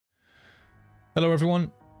Hello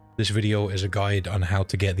everyone, this video is a guide on how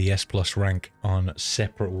to get the S Plus rank on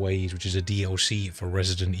Separate Ways, which is a DLC for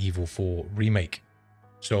Resident Evil 4 Remake.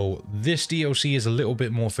 So this DLC is a little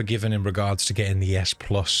bit more forgiving in regards to getting the S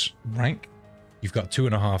Plus rank. You've got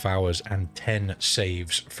 2.5 hours and 10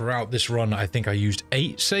 saves. Throughout this run, I think I used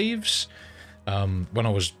 8 saves. When I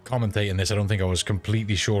was commentating this, I don't think I was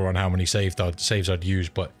completely sure on how many saves I'd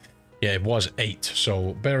used, but yeah, it was 8,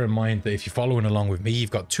 so bear in mind that if you're following along with me, you've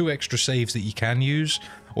got 2 extra saves that you can use,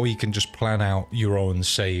 or you can just plan out your own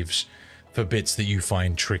saves for bits that you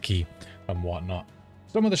find tricky and whatnot.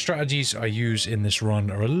 Some of the strategies I use in this run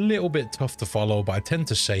are a little bit tough to follow, but I tend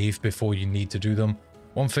to save before you need to do them.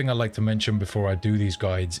 One thing I like to mention before I do these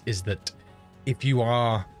guides is that if you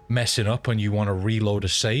are messing up and you want to reload a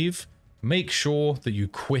save, make sure that you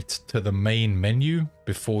quit to the main menu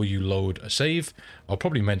before you load a save. I'll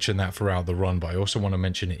probably mention that throughout the run, but I also want to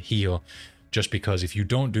mention it here just because if you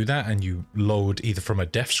don't do that and you load either from a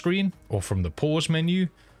death screen or from the pause menu,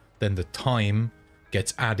 then the time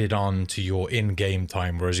gets added on to your in-game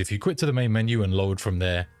time. Whereas if you quit to the main menu and load from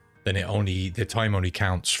there, then the time only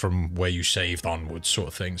counts from where you saved onwards, sort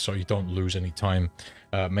of thing. So you don't lose any time.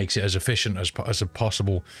 Makes it as efficient as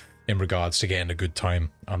possible in regards to getting a good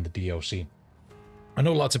time on the DLC. I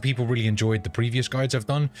know lots of people really enjoyed the previous guides I've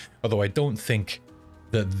done, although I don't think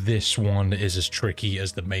that this one is as tricky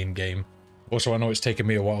as the main game. Also, I know it's taken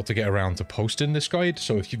me a while to get around to posting this guide,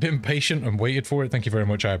 so if you've been patient and waited for it, thank you very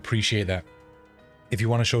much, I appreciate that. If you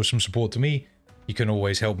want to show some support to me, you can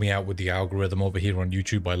always help me out with the algorithm over here on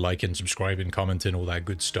YouTube by liking, subscribing, commenting, all that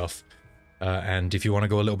good stuff. And if you want to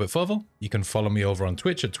go a little bit further, you can follow me over on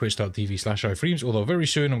Twitch at twitch.tv/ifreams, although very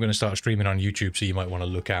soon I'm going to start streaming on YouTube, so you might want to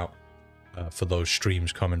look out for those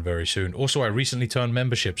streams coming very soon. Also, I recently turned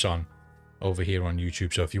memberships on over here on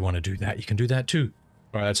YouTube, so if you want to do that, you can do that too.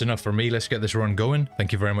 Alright, that's enough for me. Let's get this run going.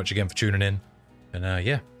 Thank you very much again for tuning in. And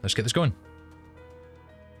yeah, let's get this going.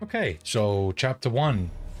 Okay, so Chapter 1.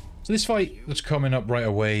 So this fight that's coming up right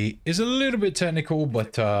away is a little bit technical,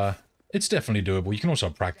 but it's definitely doable. You can also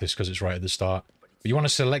practice because it's right at the start. But you want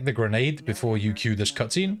to select the grenade before you cue this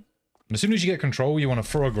cutscene. And as soon as you get control, you want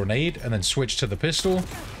to throw a grenade and then switch to the pistol.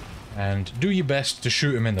 And do your best to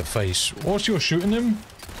shoot him in the face. Whilst you're shooting him,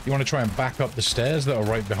 you want to try and back up the stairs that are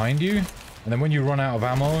right behind you. And then when you run out of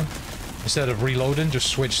ammo, instead of reloading, just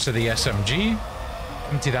switch to the SMG.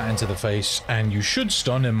 Empty that into the face, and you should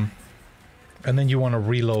stun him. And then you want to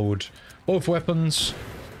reload both weapons.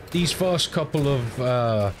 These first couple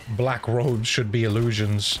of black robes should be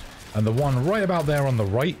illusions, and the one right about there on the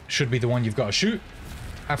right should be the one you've got to shoot.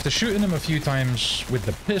 After shooting him a few times with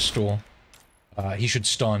the pistol, he should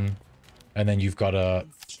stun, and then you've got to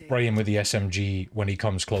spray him with the SMG when he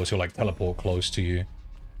comes close, or like teleport close to you.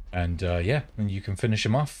 And yeah, and you can finish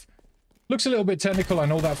him off. Looks a little bit technical, I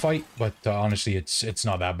know that fight, but honestly, it's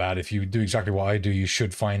not that bad. If you do exactly what I do, you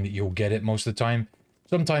should find that you'll get it most of the time.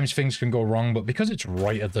 Sometimes things can go wrong, but because it's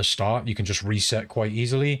right at the start, you can just reset quite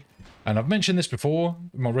easily. And I've mentioned this before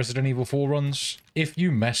in my Resident Evil 4 runs. If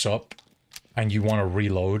you mess up and you want to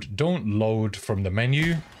reload, don't load from the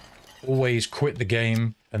menu. Always quit the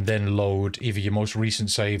game and then load either your most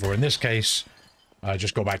recent save, or in this case,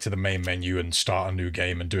 just go back to the main menu and start a new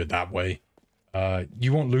game and do it that way.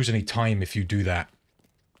 You won't lose any time if you do that.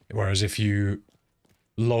 Whereas if you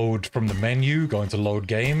load from the menu, go into load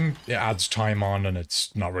game, it adds time on and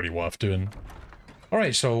it's not really worth doing.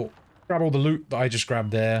 Alright, so grab all the loot that I just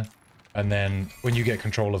grabbed there, and then when you get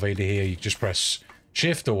control of Ada here, you just press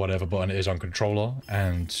shift or whatever button it is on controller,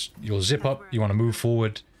 and you'll zip up. You want to move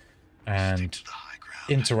forward and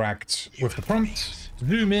interact with the prompt.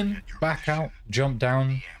 Zoom in, back out, jump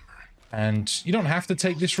down. And you don't have to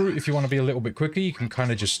take this route if you want to be a little bit quicker. You can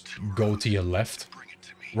kind of just go to your left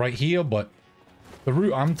right here, but the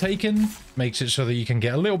route I'm taking makes it so that you can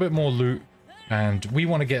get a little bit more loot, and we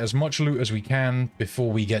want to get as much loot as we can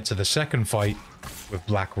before we get to the second fight with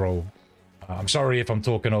Black Robe. I'm sorry if I'm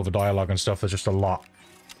talking over dialogue and stuff. There's just a lot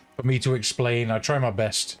for me to explain. I try my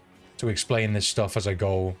best to explain this stuff as I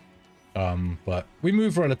go, but we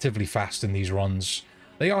move relatively fast in these runs.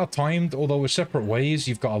 They are timed, although with Separate Ways,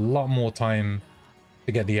 you've got a lot more time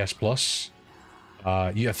to get the S+.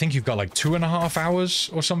 I think you've got like 2.5 hours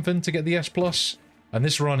or something to get the S+. And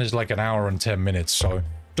this run is like 1 hour and 10 minutes, so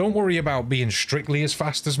don't worry about being strictly as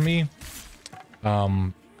fast as me.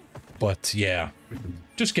 But yeah,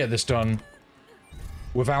 just get this done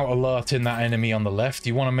without alerting that enemy on the left.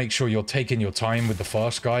 You want to make sure you're taking your time with the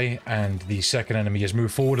first guy, and the second enemy is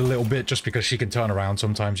move forward a little bit, just because she can turn around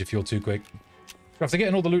sometimes if you're too quick. So after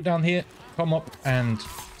getting all the loot down here, come up and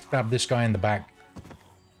stab this guy in the back.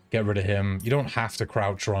 Get rid of him. You don't have to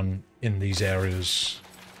crouch run in these areas.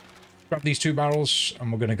 Grab these 2 barrels,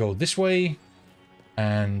 and we're going to go this way.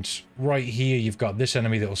 And right here, you've got this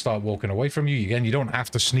enemy that will start walking away from you. Again, you don't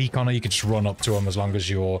have to sneak on it. You can just run up to him as long as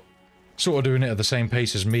you're sort of doing it at the same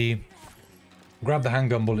pace as me. Grab the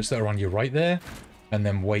handgun bullets that are on your right there, and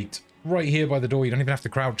then wait right here by the door. You don't even have to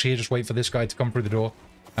crouch here. Just wait for this guy to come through the door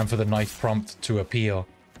and for the knife prompt to appear.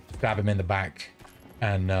 Stab him in the back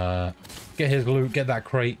and get his loot, get that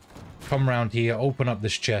crate, come around here, open up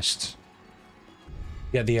this chest,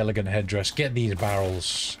 get the elegant headdress, get these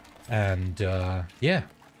barrels, and yeah,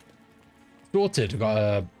 sorted. Got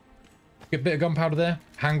a bit of gunpowder there,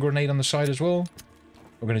 hand grenade on the side as well.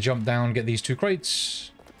 We're going to jump down, get these 2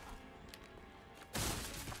 crates.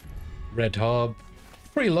 Red herb.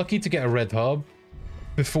 Pretty lucky to get a red herb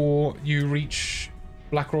before you reach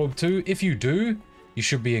Black Robe 2. If you do, you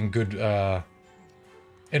should be in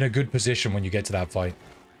a good position when you get to that fight.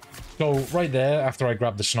 So right there, after I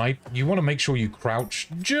grab the snipe, you want to make sure you crouch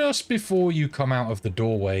just before you come out of the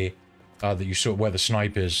doorway that you saw where the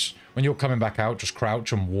snipe is. When you're coming back out, just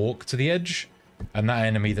crouch and walk to the edge, and that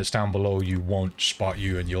enemy that's down below you won't spot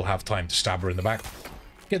you, and you'll have time to stab her in the back.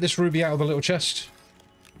 Get this ruby out of the little chest.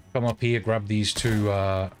 Come up here, grab these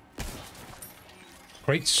 2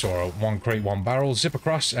 crates, or 1 crate, 1 barrel, zip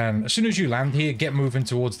across, and as soon as you land here, get moving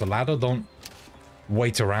towards the ladder. Don't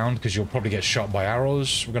wait around, because you'll probably get shot by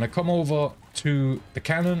arrows. We're going to come over to the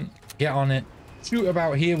cannon, get on it, shoot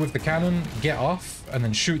about here with the cannon, get off, and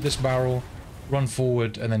then shoot this barrel, run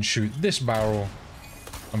forward, and then shoot this barrel.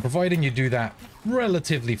 And providing you do that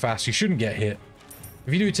relatively fast, you shouldn't get hit.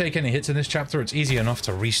 If you do take any hits in this chapter, it's easy enough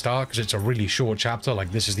to restart, because it's a really short chapter.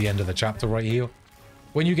 Like, this is the end of the chapter right here.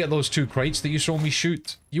 When you get those 2 crates that you saw me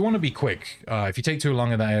shoot, you want to be quick. If you take too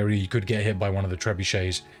long in that area, you could get hit by one of the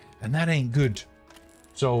trebuchets, and that ain't good.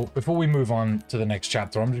 So, before we move on to the next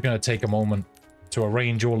chapter, I'm just going to take a moment to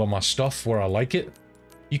arrange all of my stuff where I like it.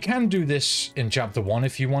 You can do this in chapter 1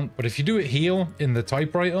 if you want, but if you do it here in the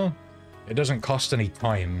typewriter, it doesn't cost any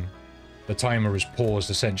time. The timer is paused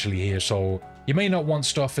essentially here, so you may not want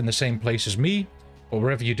stuff in the same place as me, but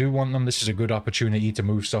wherever you do want them, this is a good opportunity to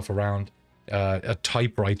move stuff around. At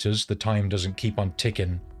typewriters, the time doesn't keep on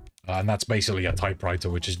ticking, and that's basically a typewriter,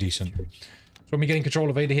 which is decent. So when we get in control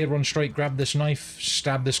of Ada here, run straight, grab this knife,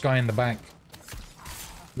 stab this guy in the back.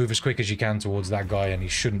 Move as quick as you can towards that guy, and he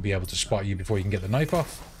shouldn't be able to spot you before you can get the knife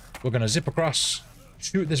off. We're going to zip across,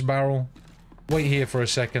 shoot this barrel, wait here for a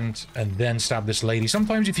second, and then stab this lady.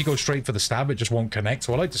 Sometimes if you go straight for the stab, it just won't connect,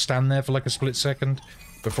 so I like to stand there for like a split second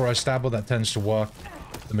before I stab her. That tends to work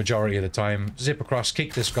the majority of the time. Zip across,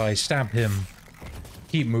 kick this guy, stab him,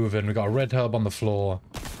 keep moving. We got a red herb on the floor.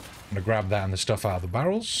 I'm going to grab that and the stuff out of the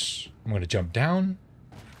barrels. I'm going to jump down,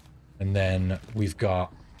 and then we've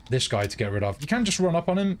got this guy to get rid of. You can just run up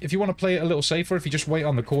on him. If you want to play it a little safer, if you just wait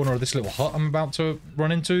on the corner of this little hut I'm about to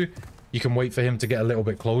run into, you can wait for him to get a little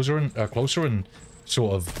bit closer and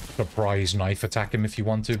sort of surprise knife attack him if you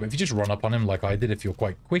want to. But if you just run up on him like I did, if you're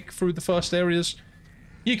quite quick through the first areas,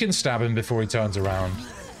 you can stab him before he turns around.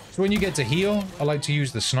 So when you get to here, I like to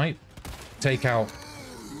use the snipe. Take out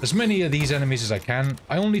as many of these enemies as I can.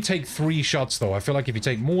 I only take 3 shots though. I feel like if you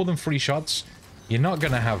take more than 3 shots, you're not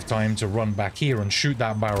going to have time to run back here and shoot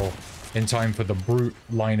that barrel in time for the brute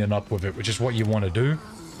lining up with it, which is what you want to do.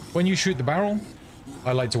 When you shoot the barrel,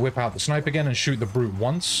 I like to whip out the snipe again and shoot the brute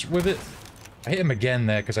once with it. I hit him again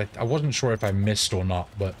there because I wasn't sure if I missed or not,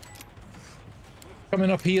 but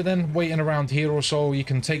coming up here then, waiting around here or so, you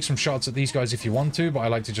can take some shots at these guys if you want to, but I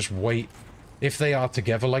like to just wait. If they are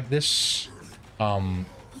together like this,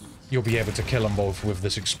 you'll be able to kill them both with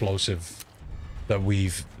this explosive that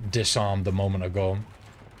we've disarmed a moment ago.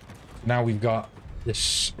 Now we've got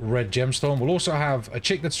this red gemstone. We'll also have a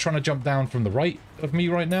chick that's trying to jump down from the right of me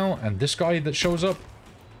right now, and this guy that shows up.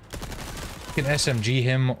 You can SMG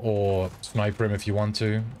him or sniper him if you want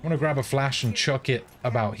to. I'm gonna grab a flash and chuck it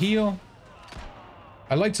about here.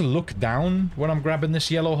 I like to look down when I'm grabbing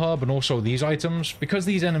this yellow herb and also these items, because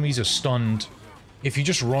these enemies are stunned. If you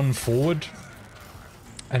just run forward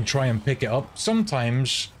and try and pick it up,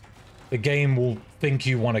 sometimes the game will think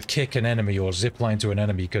you want to kick an enemy or zipline to an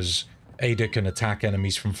enemy, because Ada can attack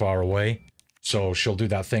enemies from far away. So she'll do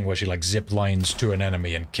that thing where she like zip lines to an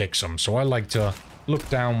enemy and kicks them. So I like to look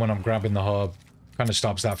down when I'm grabbing the herb. Kind of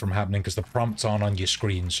stops that from happening because the prompts aren't on your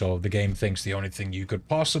screen. So the game thinks the only thing you could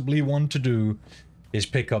possibly want to do is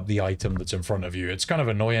pick up the item that's in front of you. It's kind of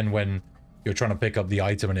annoying when you're trying to pick up the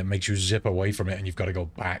item and it makes you zip away from it and you've got to go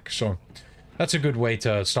back. So that's a good way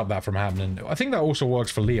to stop that from happening. I think that also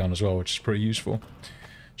works for Leon as well, which is pretty useful.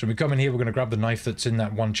 So we come in here, we're going to grab the knife that's in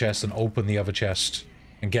that one chest and open the other chest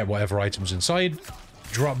and get whatever items inside.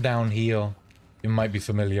 Drop down here, You might be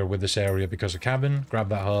familiar with this area because of cabin. Grab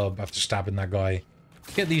that herb after stabbing that guy.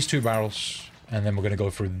 Get these 2 barrels, and then we're going to go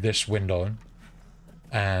through this window.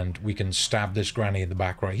 And we can stab this granny in the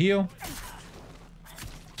back right here.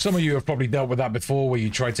 Some of you have probably dealt with that before, where you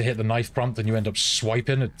try to hit the knife prompt and you end up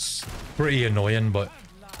swiping. It's pretty annoying, but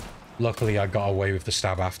luckily I got away with the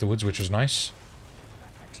stab afterwards, which was nice.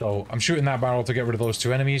 So I'm shooting that barrel to get rid of those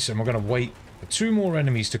 2 enemies, and we're going to wait for 2 more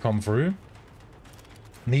enemies to come through.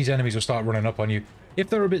 And these enemies will start running up on you. If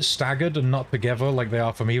they're a bit staggered and not together like they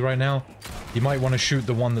are for me right now, you might want to shoot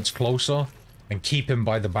the one that's closer and keep him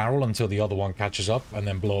by the barrel until the other one catches up, and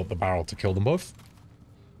then blow up the barrel to kill them both.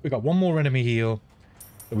 We've got 1 more enemy here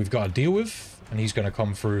that we've got to deal with, and he's going to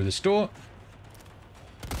come through this door.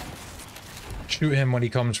 Shoot him when he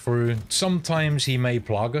comes through. Sometimes he may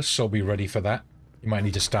plague us, so be ready for that. You might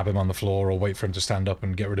need to stab him on the floor or wait for him to stand up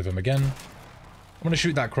and get rid of him again. I'm going to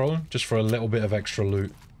shoot that crow just for a little bit of extra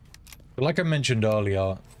loot. But like I mentioned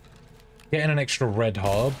earlier, getting an extra red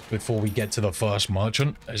herb before we get to the first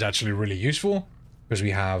merchant is actually really useful, because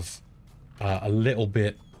we have a little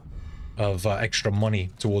bit of extra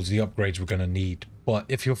money towards the upgrades we're going to need. But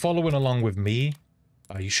if you're following along with me,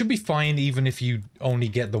 you should be fine even if you only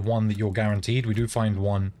get the one that you're guaranteed. We do find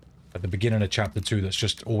one at the beginning of chapter 2 that's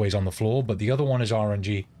just always on the floor, but the other one is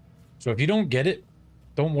RNG. So if you don't get it,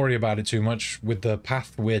 don't worry about it too much. With the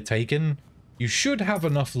path we're taking, you should have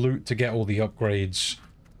enough loot to get all the upgrades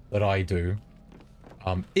that I do.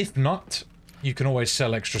 If not, you can always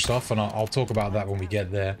sell extra stuff, and I'll talk about that when we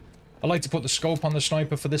get there. I like to put the scope on the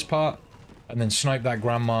sniper for this part, and then snipe that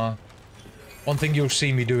grandma. One thing you'll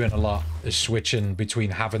see me doing a lot is switching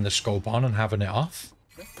between having the scope on and having it off.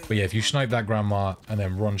 But yeah, if you snipe that grandma and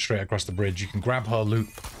then run straight across the bridge, you can grab her loot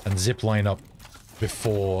and zip line up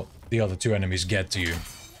before the other 2 enemies get to you.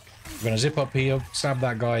 We're going to zip up here, stab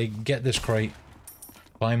that guy, get this crate,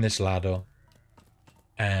 climb this ladder,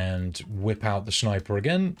 and whip out the sniper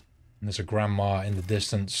again. And there's a grandma in the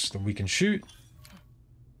distance that we can shoot.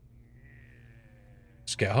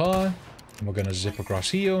 Let's get her. And we're going to zip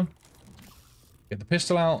across here. Get the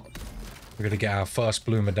pistol out. We're going to get our first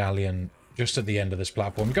blue medallion just at the end of this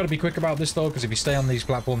platform. You've got to be quick about this, though, because if you stay on these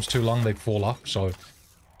platforms too long, they fall off. So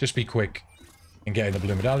just be quick in getting the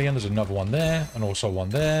blue medallion. There's another one there, and also one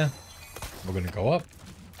there. We're going to go up.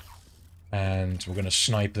 And we're going to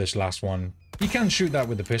snipe this last one. You can shoot that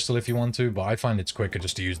with the pistol if you want to, but I find it's quicker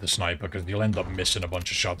just to use the sniper, because you'll end up missing a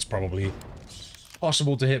bunch of shots, probably.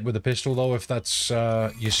 Possible to hit with the pistol, though, if that's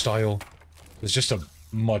your style. There's just a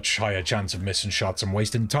much higher chance of missing shots and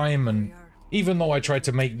wasting time, and even though I try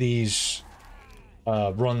to make these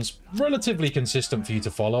runs relatively consistent for you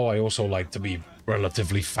to follow, I also like to be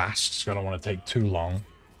relatively fast, so I don't want to take too long.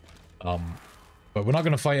 But we're not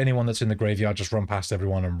going to fight anyone that's in the graveyard. Just run past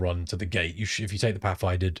everyone and run to the gate. If you take the path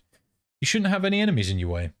I did, you shouldn't have any enemies in your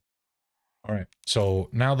way. Alright, so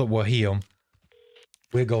now that we're here,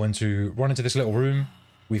 we're going to run into this little room.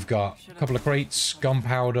 We've got a couple of crates,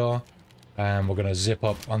 gunpowder, and we're going to zip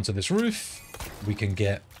up onto this roof. We can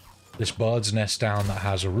get this bird's nest down that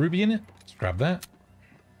has a ruby in it. Let's grab that.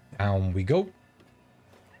 Down we go.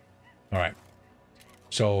 Alright.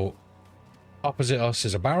 So, opposite us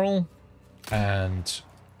is a barrel and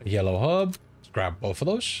a yellow herb. Let's grab both of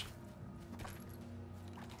those.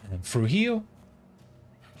 And through here.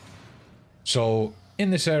 So, in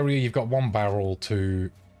this area, you've got one barrel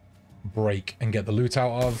to break and get the loot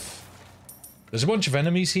out of. There's a bunch of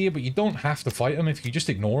enemies here, but you don't have to fight them. If you just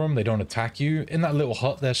ignore them, they don't attack you. In that little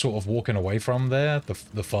hut they're sort of walking away from there,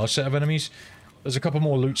 the first set of enemies, there's a couple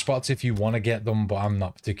more loot spots if you want to get them, but I'm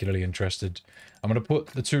not particularly interested. I'm going to put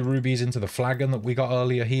the 2 rubies into the flagon that we got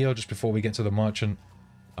earlier here, just before we get to the merchant.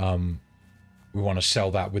 We want to sell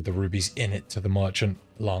that with the rubies in it to the merchant,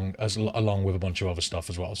 along with a bunch of other stuff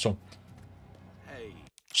as well.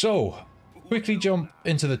 So, quickly jump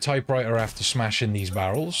into the typewriter after smashing these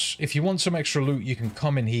barrels. If you want some extra loot, you can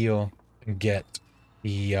come in here and get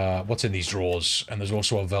the what's in these drawers. And there's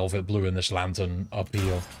also a velvet blue in this lantern up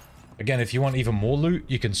here. Again, if you want even more loot,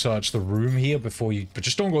 you can search the room here before you... But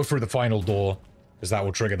just don't go through the final door, because that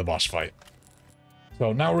will trigger the boss fight.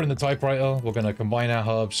 So now we're in the typewriter. We're going to combine our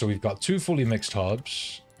herbs. So we've got 2 fully mixed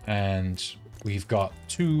herbs. And we've got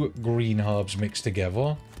 2 green herbs mixed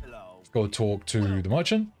together. Let's go talk to the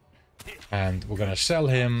merchant. And we're going to sell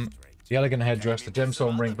him the elegant headdress, the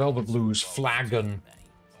gemstone ring, velvet blues, flagon,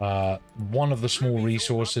 one of the small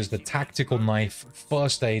resources, the tactical knife,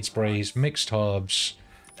 first aid sprays, mixed herbs.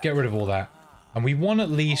 Get rid of all that. And we won at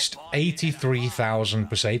least 83,000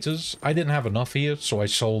 pesetas. I didn't have enough here, so I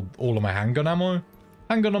sold all of my handgun ammo.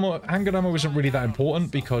 Handgun ammo isn't really that important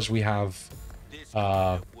because we have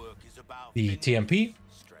the TMP.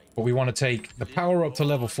 But we want to take the power up to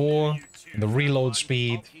level 4, the reload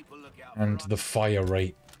speed, and the fire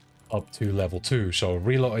rate up to level 2. So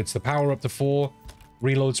reload, it's the power up to 4,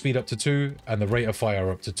 reload speed up to 2, and the rate of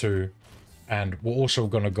fire up to 2. And we're also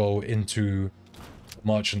going to go into the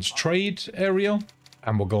merchant's trade area,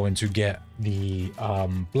 and we're going to get the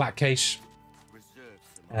black case.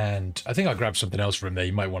 And I think I grabbed something else from there.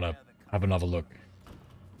 You might want to have another look.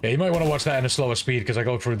 Yeah, you might want to watch that in a slower speed, because I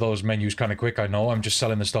go through those menus kind of quick, I know. I'm just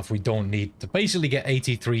selling the stuff we don't need to basically get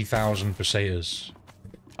 83,000 pesetas.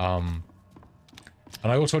 And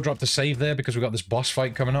I also dropped a save there because we got this boss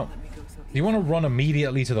fight coming up. You want to run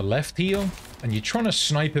immediately to the left here, and you're trying to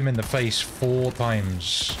snipe him in the face 4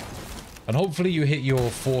 times. And hopefully you hit your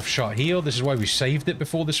 4th shot here. This is why we saved it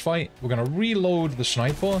before this fight. We're going to reload the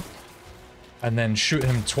sniper, and then shoot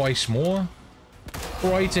him twice more.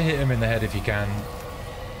 Try to hit him in the head if you can.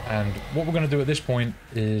 And what we're going to do at this point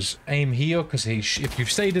is aim here, because if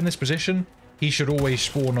you've stayed in this position, he should always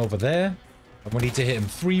spawn over there. And we need to hit him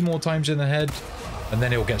 3 more times in the head, and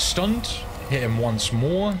then he'll get stunned. Hit him once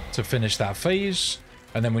more to finish that phase,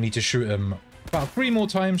 and then we need to shoot him about 3 more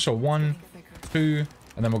times. So 1, 2,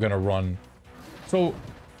 and then we're going to run. So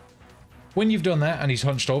when you've done that and he's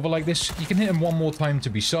hunched over like this, you can hit him 1 more time to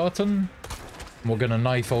be certain. And we're going to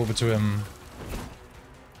knife over to him.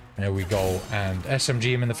 There we go, and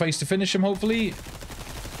SMG him in the face to finish him, hopefully.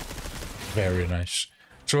 Very nice.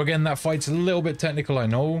 So again, that fight's a little bit technical, I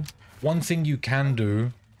know. One thing you can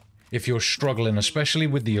do, if you're struggling, especially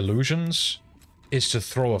with the illusions, is to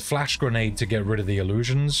throw a flash grenade to get rid of the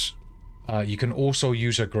illusions. You can also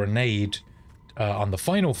use a grenade on the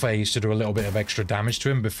final phase to do a little bit of extra damage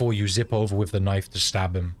to him before you zip over with the knife to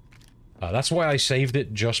stab him. That's why I saved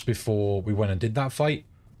it just before we went and did that fight.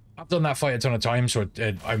 I've done that fight a ton of times, so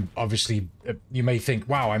I'm obviously, you may think,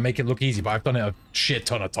 wow, I make it look easy, but I've done it a shit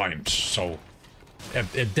ton of times, so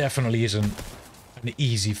it definitely isn't an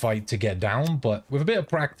easy fight to get down, but with a bit of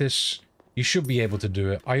practice, you should be able to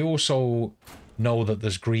do it. I also know that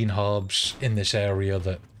there's green herbs in this area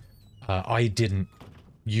that I didn't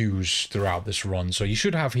use throughout this run, so you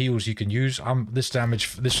should have heals you can use.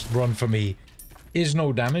 This run for me is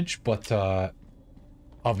no damage, but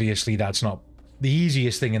obviously that's not the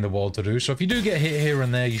easiest thing in the world to do. So if you do get hit here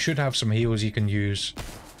and there, you should have some heals you can use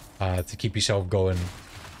to keep yourself going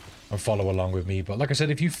and follow along with me. But like I said,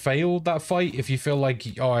 if you failed that fight, if you feel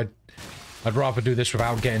like, oh, I'd rather do this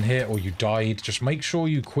without getting hit, or you died, just make sure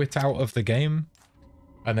you quit out of the game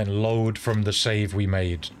and then load from the save we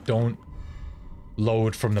made. Don't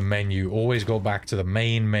load from the menu. Always go back to the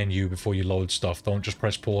main menu before you load stuff. Don't just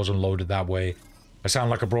press pause and load it that way. I sound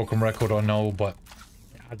like a broken record, I know, but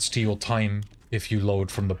it adds to your time if you load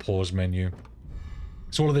from the pause menu.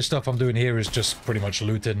 So all of this stuff I'm doing here is just pretty much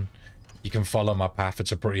looting. You can follow my path.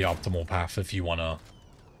 It's a pretty optimal path if you want to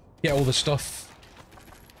get all the stuff.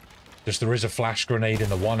 Just there is a flash grenade in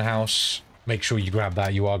the one house. Make sure you grab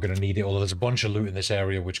that. You are going to need it. Although there's a bunch of loot in this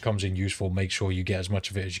area which comes in useful. Make sure you get as much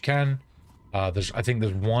of it as you can. I think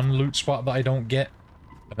there's one loot spot that I don't get.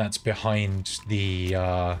 And that's behind the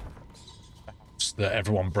house that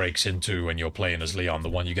everyone breaks into when you're playing as Leon. The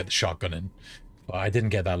one you get the shotgun in. But I didn't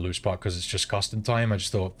get that loot spot because it's just costing time. I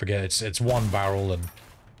just thought, forget it. It's 1 barrel and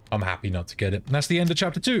I'm happy not to get it. And that's the end of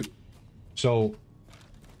chapter 2. So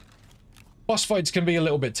boss fights can be a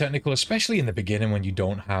little bit technical, especially in the beginning when you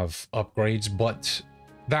don't have upgrades, but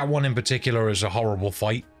that one in particular is a horrible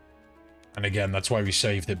fight. And again, that's why we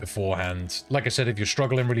saved it beforehand. Like I said, if you're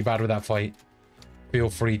struggling really bad with that fight, feel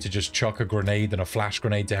free to just chuck a grenade and a flash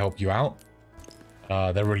grenade to help you out.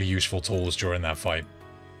 They're really useful tools during that fight.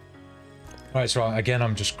 Alright, so again,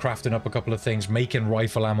 I'm just crafting up a couple of things. Making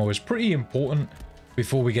rifle ammo is pretty important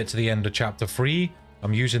before we get to the end of chapter 3.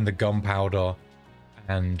 I'm using the gunpowder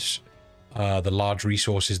and the large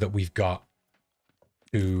resources that we've got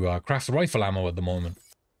to craft the rifle ammo at the moment.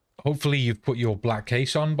 Hopefully you've put your black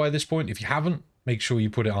case on by this point. If you haven't, make sure you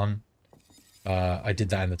put it on. I did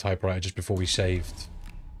that in the typewriter just before we saved.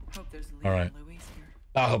 Alright.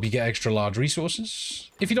 That'll help you get extra large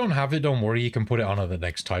resources. If you don't have it, don't worry. You can put it on at the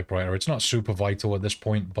next typewriter. It's not super vital at this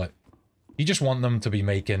point, but you just want them to be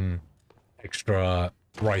making extra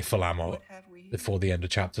rifle ammo before the end of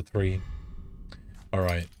chapter 3.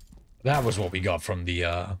 Alright. That was what we got from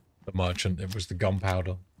the merchant. It was the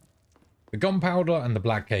gunpowder. The gunpowder and the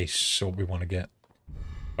black case are what we want to get.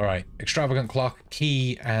 Alright. Extravagant clock,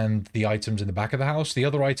 key, and the items in the back of the house. The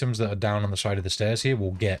other items that are down on the side of the stairs here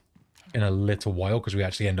we'll get in a little while, because we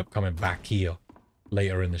actually end up coming back here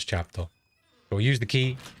later in this chapter. So we'll use the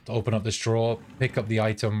key to open up this drawer, pick up the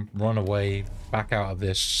item, run away, back out of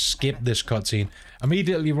this, skip this cutscene,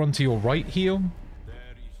 immediately run to your right here,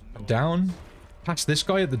 down, past this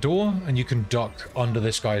guy at the door, and you can duck under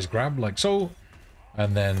this guy's grab, like so.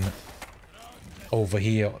 And then over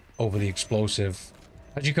here, over the explosive.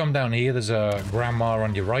 As you come down here, there's a grandma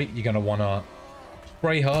on your right. You're going to want to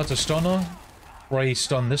spray her to stun her. Spray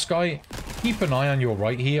stun this guy. Keep an eye on your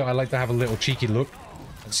right here. I like to have a little cheeky look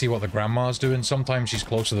and see what the grandma's doing. Sometimes she's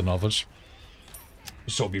closer than others.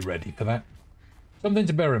 So be ready for that. Something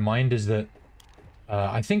to bear in mind is that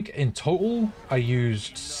I think in total I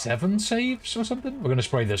used 7 saves or something. We're going to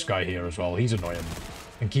spray this guy here as well. He's annoying.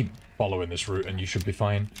 And keep following this route and you should be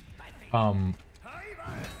fine. I'm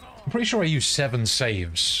pretty sure I used 7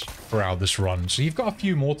 saves throughout this run. So you've got a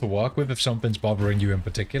few more to work with if something's bothering you in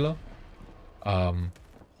particular.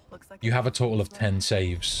 You have a total of 10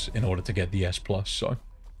 saves in order to get the S+, so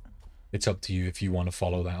it's up to you if you want to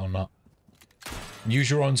follow that or not.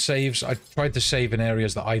 Use your own saves. I tried to save in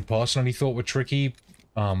areas that I personally thought were tricky.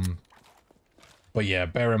 But yeah,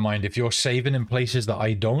 bear in mind, if you're saving in places that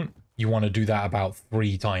I don't, you want to do that about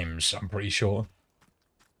 3 times, I'm pretty sure.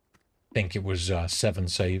 I think it was 7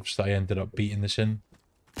 saves that I ended up beating this in.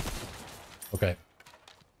 Okay.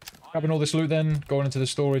 Grabbing all this loot then, going into the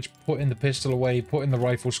storage, putting the pistol away, putting the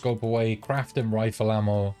rifle scope away, crafting rifle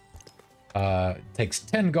ammo. Takes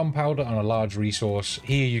 10 gunpowder and a large resource.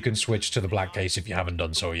 Here you can switch to the black case if you haven't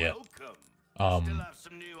done so yet.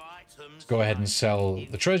 Let's go ahead and sell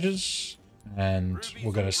the treasures. And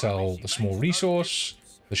we're going to sell the small resource,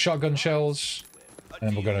 the shotgun shells,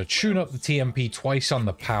 and we're going to tune up the TMP twice on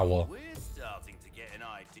the power.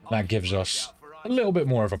 That gives us a little bit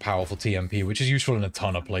more of a powerful TMP, which is useful in a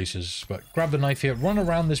ton of places. But grab the knife here, run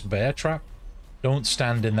around this bear trap. Don't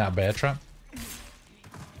stand in that bear trap.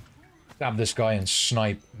 Stab this guy and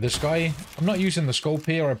snipe this guy. I'm not using the scope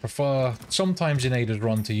here. I prefer sometimes in Ada's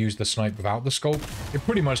run to use the snipe without the scope. It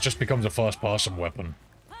pretty much just becomes a first-person weapon.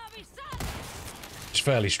 It's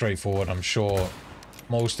fairly straightforward. I'm sure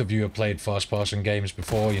most of you have played first-person games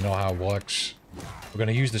before. You know how it works. We're going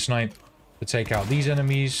to use the snipe to take out these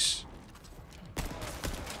enemies.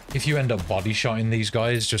 If you end up body-shotting these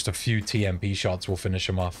guys, just a few TMP shots will finish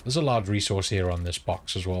them off. There's a large resource here on this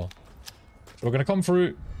box as well. So we're going to come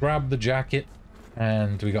through, grab the jacket,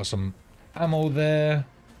 and we got some ammo there.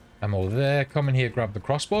 Ammo there. Come in here, grab the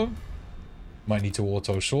crossbow. Might need to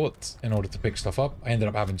auto-sort in order to pick stuff up. I ended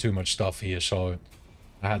up having too much stuff here, so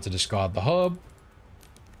I had to discard the herb.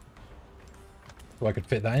 So I could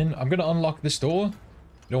fit that in. I'm going to unlock this door.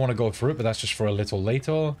 I don't want to go through it, but that's just for a little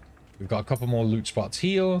later. We've got a couple more loot spots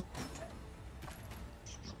here.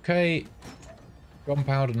 Okay.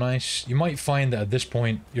 Gunpowder, nice. You might find that at this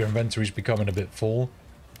point, your inventory is becoming a bit full.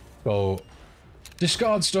 So,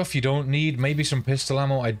 discard stuff you don't need. Maybe some pistol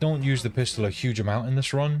ammo. I don't use the pistol a huge amount in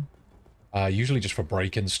this run. Usually just for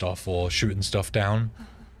breaking stuff or shooting stuff down.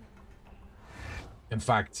 In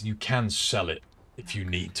fact, you can sell it if you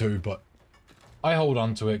need to, but I hold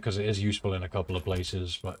on to it because it is useful in a couple of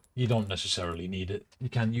places, but you don't necessarily need it. You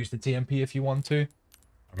can use the TMP if you want to.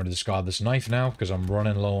 I'm going to discard this knife now because I'm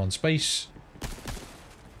running low on space.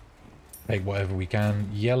 Take whatever we can.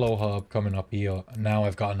 Yellow herb coming up here. Now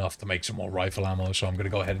I've got enough to make some more rifle ammo, so I'm going to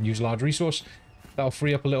go ahead and use a large resource. That'll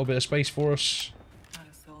free up a little bit of space for us.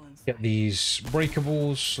 Get these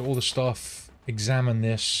breakables, all the stuff. Examine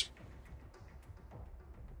this.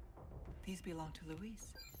 These belong to Louise.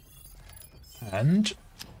 And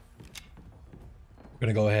I'm going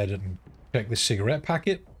to go ahead and check this cigarette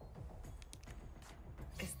packet.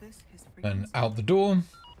 Is this his And out the door.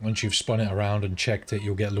 Once you've spun it around and checked it,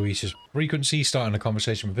 you'll get Luis's frequency, starting a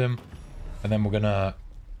conversation with him. And then we're going to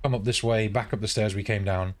come up this way, back up the stairs we came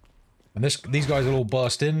down. And these guys will all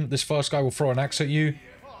burst in. This first guy will throw an axe at you.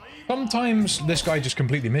 Sometimes this guy just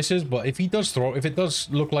completely misses, but if it does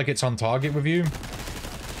look like it's on target with you,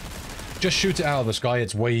 just shoot it out of the sky.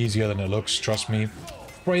 It's way easier than it looks, trust me.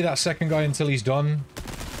 Spray that second guy until he's done.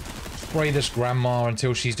 Spray this grandma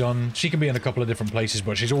until she's done. She can be in a couple of different places,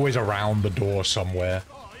 but she's always around the door somewhere.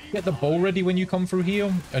 Get the bow ready when you come through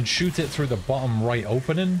here and shoot it through the bottom right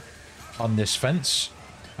opening on this fence.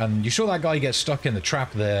 And you saw that guy get stuck in the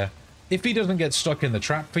trap there. If he doesn't get stuck in the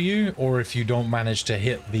trap for you, or if you don't manage to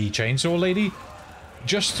hit the chainsaw lady,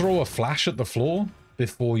 just throw a flash at the floor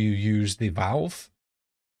before you use the valve.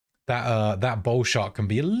 That bow shot can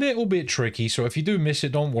be a little bit tricky, so if you do miss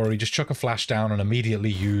it, don't worry. Just chuck a flash down and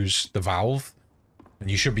immediately use the valve,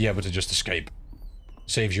 and you should be able to just escape.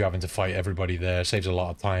 Saves you having to fight everybody there. Saves a lot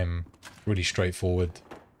of time. Really straightforward.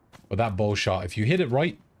 But that bow shot, if you hit it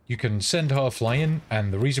right, you can send her flying,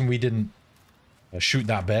 and the reason we didn't shoot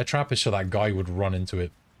that bear trap is so that guy would run into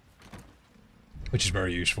it, which is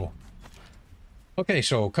very useful. Okay,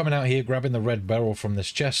 so coming out here, grabbing the red barrel from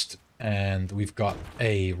this chest, And we've got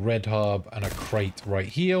a red herb and a crate right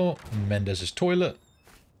here. Mendez's toilet.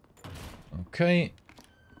 Okay.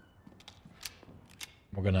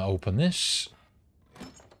 We're going to open this.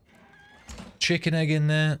 Chicken egg in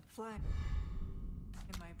there.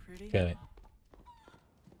 Okay.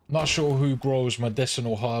 Not sure who grows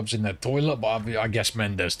medicinal herbs in their toilet, but I guess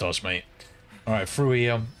Mendez does, mate. Alright, through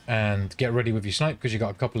here, and get ready with your snipe, because you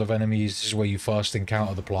got a couple of enemies. This is where you first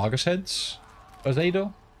encounter the Plagas heads,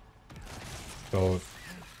 Azado. So,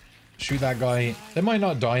 shoot that guy. They might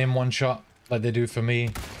not die in one shot, like they do for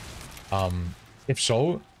me. If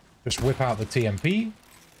so, just whip out the TMP,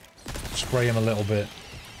 spray him a little bit,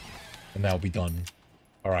 and they'll be done.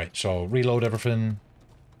 Alright, so reload everything.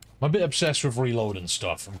 I'm a bit obsessed with reloading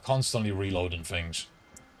stuff. I'm constantly reloading things.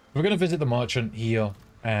 We're going to visit the merchant here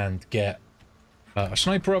and get a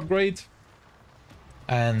sniper upgrade.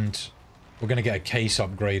 And we're going to get a case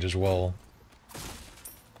upgrade as well.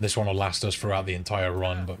 This one will last us throughout the entire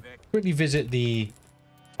run. But quickly visit the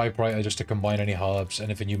typewriter just to combine any herbs.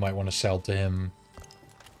 Anything you might want to sell to him.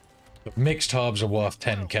 The mixed herbs are worth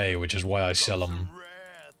 10k, which is why I sell them.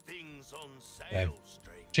 Okay.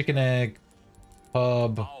 Chicken egg.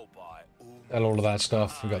 Herb. Sell all of that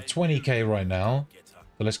stuff. We've got 20k right now.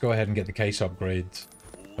 So let's go ahead and get the case upgrade.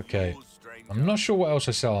 Okay. I'm not sure what else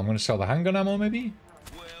I sell. I'm going to sell the handgun ammo, maybe?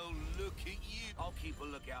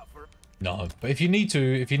 No, but if you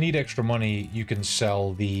need extra money, you can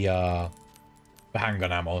sell the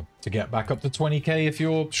handgun ammo to get back up to 20k if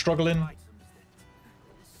you're struggling.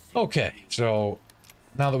 Okay, so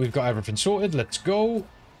now that we've got everything sorted, let's go.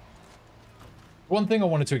 One thing I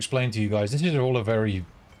wanted to explain to you guys, this is all a very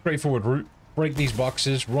straightforward route. Break these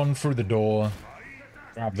boxes, run through the door,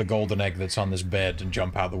 grab the golden egg that's on this bed, and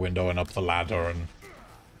jump out the window and up the ladder, and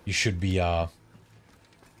you should be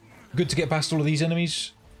good to get past all of these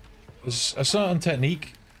enemies. There's a certain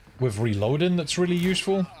technique with reloading that's really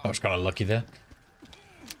useful. I was kind of lucky there.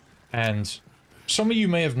 And some of you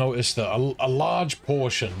may have noticed that a large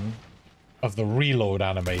portion of the reload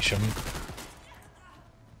animation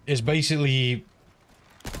is basically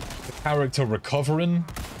the character recovering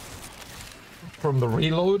from the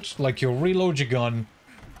reload. Like, you'll reload your gun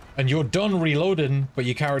and you're done reloading, but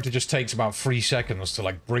your character just takes about 3 seconds to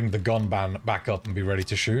like bring the gun back up and be ready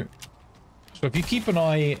to shoot. So if you keep an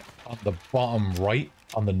eye on the bottom right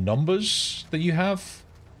on the numbers that you have,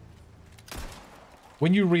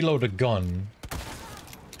 when you reload a gun,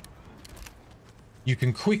 you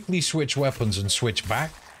can quickly switch weapons and switch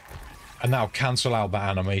back, and that'll cancel out that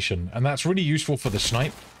animation. And that's really useful for the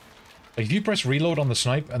snipe. Like, if you press reload on the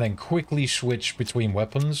snipe and then quickly switch between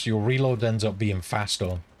weapons, your reload ends up being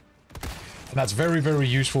faster. And that's very, very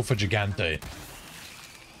useful for Gigante.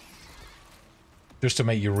 Just to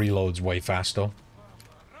make your reloads way faster.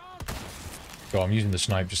 So I'm using the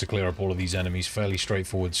snipe just to clear up all of these enemies. Fairly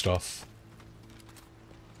straightforward stuff.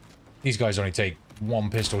 These guys only take one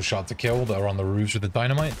pistol shot to kill that are on the roofs with the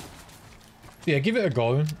dynamite. Yeah, give it a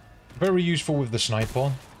go. Very useful with the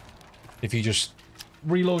sniper. If you just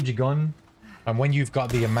reload your gun, and when you've got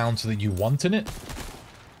the amount that you want in it,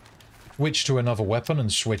 switch to another weapon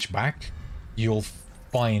and switch back, you'll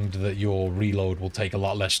find that your reload will take a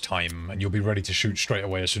lot less time, and you'll be ready to shoot straight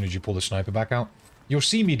away as soon as you pull the sniper back out. You'll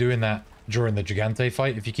see me doing that during the Gigante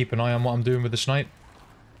fight, if you keep an eye on what I'm doing with the snipe.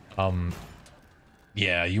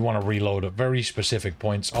 Yeah, you want to reload at very specific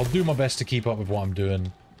points. I'll do my best to keep up with what I'm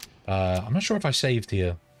doing. I'm not sure if I saved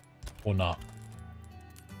here or not.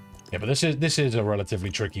 Yeah, but this is a relatively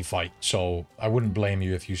tricky fight, so I wouldn't blame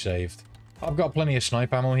you if you saved. I've got plenty of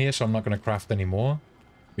snipe ammo here, so I'm not going to craft any more.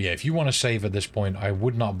 But yeah, if you want to save at this point, I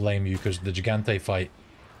would not blame you, because the Gigante fight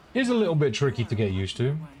is a little bit tricky to get used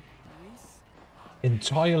to.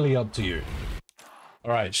 Entirely up to you.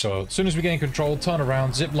 Alright, so as soon as we gain control, turn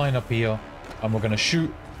around, zip line up here, and we're going to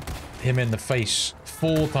shoot him in the face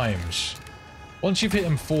 4 times. Once you've hit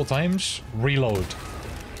him 4 times, reload.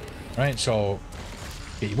 Right, so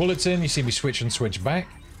get your bullets in, you see me switch and switch back.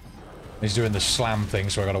 He's doing the slam thing,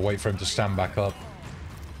 so I gotta wait for him to stand back up.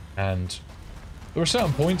 And there are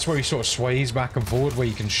certain points where he sort of sways back and forward where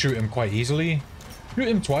you can shoot him quite easily. Shoot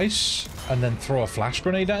him twice, and then throw a flash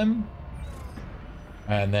grenade at him.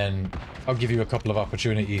 And then I'll give you a couple of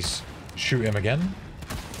opportunities. Shoot him again.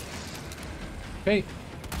 Okay.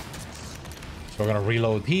 So we're going to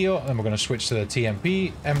reload here, and we're going to switch to the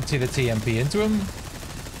TMP. Empty the TMP into him.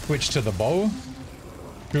 Switch to the bow.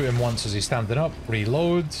 Shoot him once as he's standing up.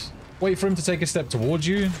 Reload. Wait for him to take a step towards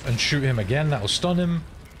you, and shoot him again. That'll stun him.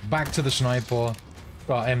 Back to the sniper.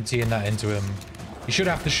 Start emptying that into him. You should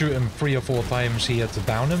have to shoot him 3 or 4 times here to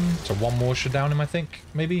down him. So 1 more should down him, I think.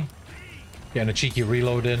 Maybe. Getting a cheeky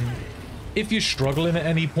reload in. if you're struggling at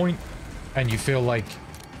any point and you feel like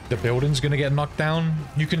the building's gonna get knocked down,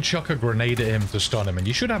 you can chuck a grenade at him to stun him, and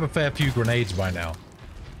you should have a fair few grenades by now.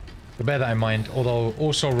 So bear that in mind, although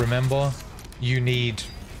also remember, you need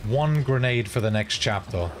 1 grenade for the next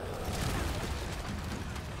chapter.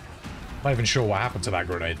 Not even sure what happened to that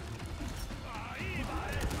grenade.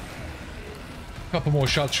 A couple more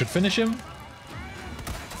shots should finish him.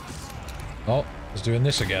 Oh, he's doing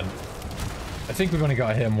this again. I think we've only got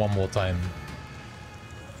to hit him one more time.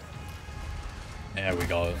 There we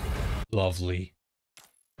go. Lovely.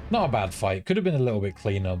 Not a bad fight. Could have been a little bit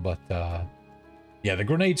cleaner, but yeah, the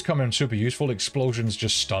grenades come in super useful. Explosions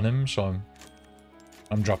just stun him, so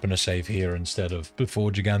I'm dropping a save here instead of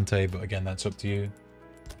before Gigante, but again, that's up to you.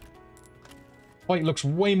 Fight looks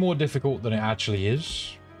way more difficult than it actually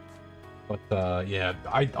is. But yeah,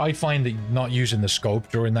 I find that not using the scope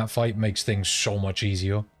during that fight makes things so much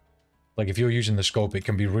easier. Like, if you're using the scope, it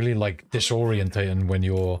can be really, like, disorientating when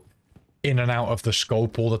you're in and out of the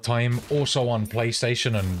scope all the time. Also on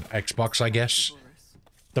PlayStation and Xbox, I guess.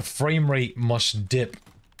 The frame rate must dip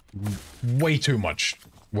way too much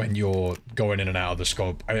when you're going in and out of the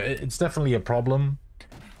scope. It's definitely a problem.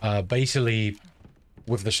 Basically,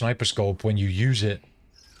 with the sniper scope, when you use it,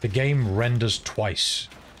 the game renders twice.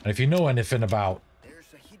 And if you know anything about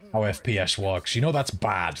how FPS works, you know that's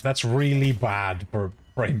bad. That's really bad for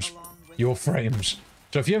frames. Your frames.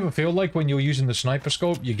 So if you ever feel like when you're using the sniper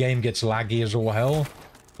scope, your game gets laggy as all hell,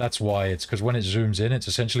 that's why. It's because when it zooms in, it's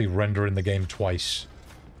essentially rendering the game twice.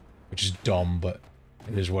 Which is dumb, but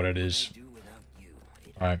it is what it is.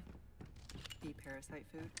 Alright.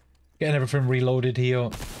 Getting everything reloaded here.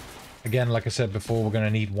 Again, like I said before, we're going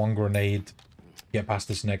to need 1 grenade to get past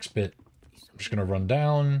this next bit. I'm just going to run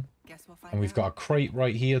down. And we've got a crate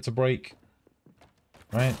right here to break.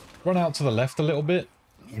 Right. Run out to the left a little bit.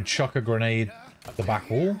 And chuck a grenade at the back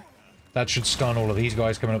wall. That should stun all of these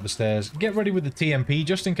guys coming up the stairs. Get ready with the TMP,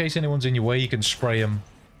 just in case anyone's in your way. You can spray them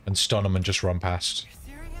and stun them and just run past.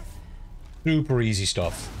 Super easy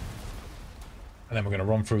stuff. And then we're going to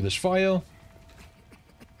run through this fire.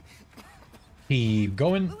 Keep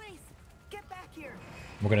going.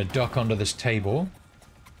 We're going to duck under this table.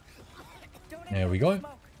 There we go.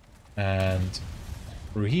 And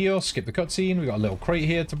through here, skip the cutscene. We got a little crate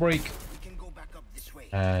here to break.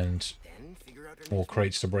 And more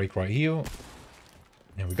crates to break right here.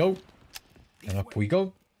 There we go. And up we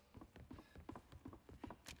go.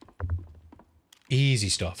 Easy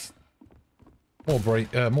stuff. More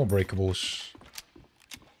breakables.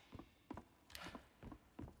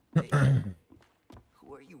 Who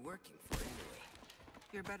are you working for anyway?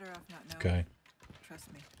 You're better off not knowing. Okay.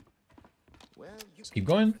 Trust me. Well, Let's keep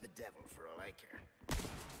going. the devil for all I care.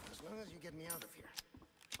 As long as you get me out of here.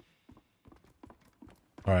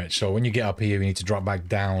 Alright, so when you get up here, we need to drop back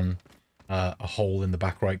down a hole in the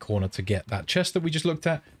back right corner to get that chest that we just looked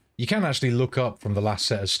at. You can actually look up from the last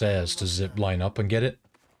set of stairs to zip line up and get it.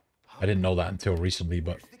 I didn't know that until recently,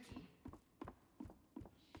 but...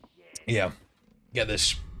 yeah. Get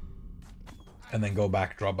this. And then go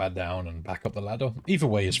back, drop that down, and back up the ladder. Either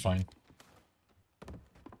way is fine.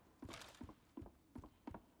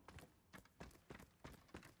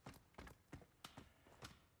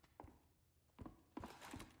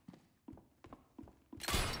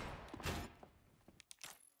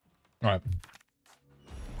 Alright.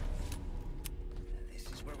 This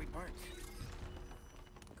is where we park.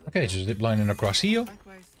 Okay, just zip lining across here.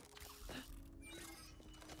 Likewise.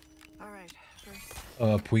 All right. First,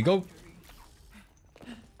 Up we go.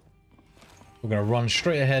 We're gonna run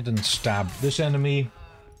straight ahead and stab this enemy.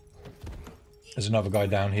 There's another guy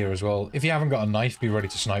down here as well. If you haven't got a knife, be ready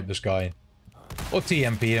to snipe this guy. Or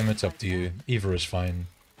TMP him, it's up to you. Either is fine.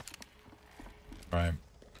 Right.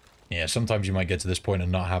 Yeah, sometimes you might get to this point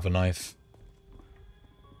and not have a knife.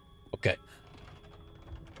 Okay.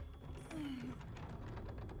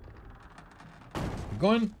 Keep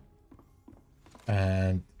going.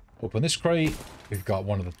 And open this crate. We've got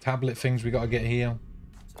one of the tablet things we gotta get here.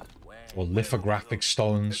 Or lithographic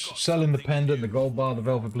stones. Sell independent, the gold bar, the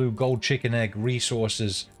velvet blue, gold chicken egg,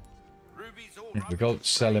 resources. Here we go,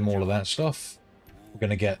 sell him all of that stuff. We're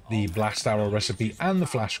going to get the blast arrow recipe and the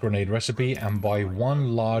flash grenade recipe and buy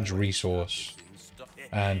 1 large resource.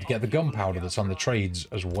 And get the gunpowder that's on the trades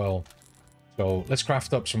as well. So let's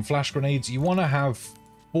craft up some flash grenades. You want to have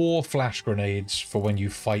 4 flash grenades for when you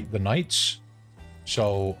fight the knights.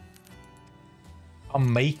 So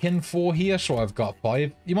I'm making 4 here, so I've got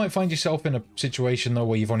 5. You might find yourself in a situation though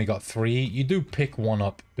where you've only got 3. You do pick 1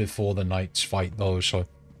 up before the knights fight though, so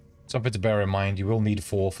something to bear in mind. You will need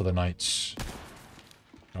 4 for the knights.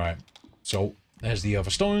 Alright, so there's the other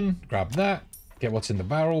stone. Grab that. get what's in the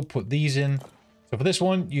barrel, put these in. So for this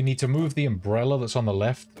one, you need to move the umbrella that's on the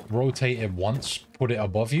left, rotate it once, put it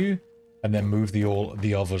above you, and then move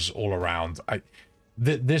the others all around.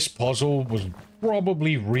 This puzzle was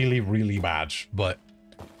probably really, really bad, but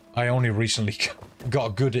I only recently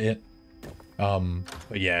got good at it.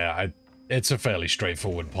 But yeah, it's a fairly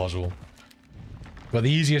straightforward puzzle. But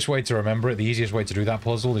the easiest way to remember it, the easiest way to do that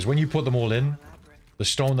puzzle is when you put them all in, the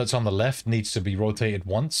stone that's on the left needs to be rotated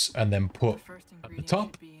once and then put at the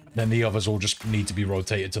top. Then the others all just need to be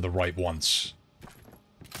rotated to the right once.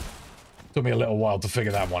 Took me a little while to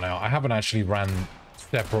figure that one out. I haven't actually ran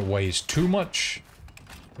Separate Ways too much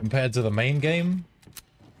compared to the main game.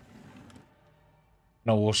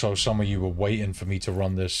 No, also some of you were waiting for me to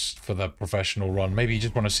run this for the professional run. Maybe you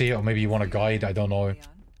just want to see it, or maybe you want a guide. I don't know.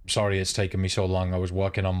 I'm sorry it's taken me so long. I was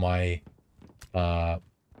working on my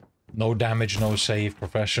no damage, no save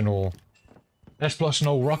professional S+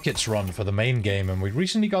 no rockets run for the main game, and we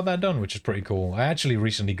recently got that done, which is pretty cool. I actually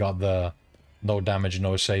recently got the no damage,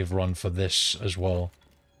 no save run for this as well,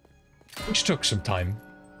 which took some time.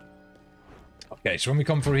 Okay, so when we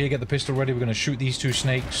come through here, get the pistol ready, we're going to shoot these two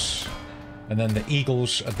snakes, and then the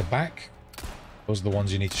eagles at the back. Those are the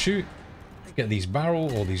ones you need to shoot. Get these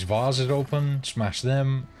barrel or these vases open, smash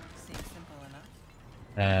them.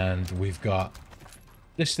 And we've got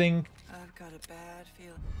this thing. I've got a bad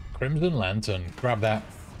feeling. Crimson Lantern. Grab that.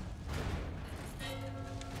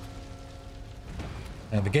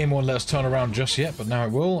 And the game won't let us turn around just yet, but now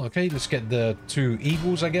it will. Okay, let's get the two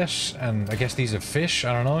eagles, I guess. And I guess these are fish.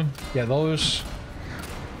 I don't know. Get those.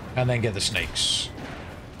 And then get the snakes.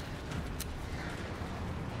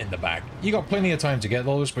 In the back. You got plenty of time to get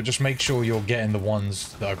those, but just make sure you're getting the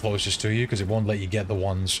ones that are closest to you, because it won't let you get the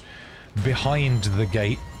ones behind the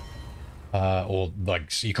gate. Or,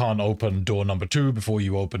 like, you can't open door number 2 before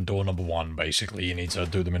you open door number 1, basically. You need to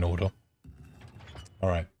do them in order.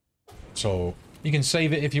 Alright. So, you can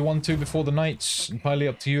save it if you want to before the night's entirely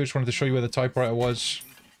up to you. I just wanted to show you where the typewriter was.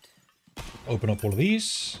 Open up all of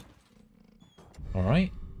these.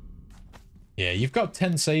 Alright. Yeah, you've got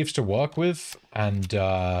 10 saves to work with, and,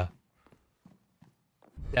 7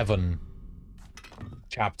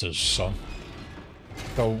 chapters, so...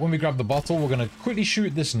 So, when we grab the bottle, we're going to quickly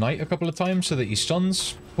shoot this knight a couple of times so that he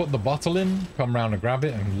stuns. Put the bottle in, come around and grab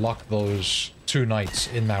it, and lock those 2 knights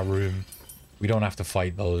in that room. We don't have to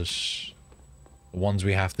fight those. The ones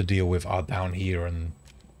we have to deal with are down here, and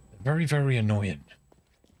very, very annoying.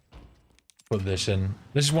 Put this in.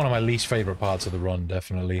 This is one of my least favorite parts of the run,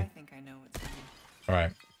 definitely. I think I know what's coming.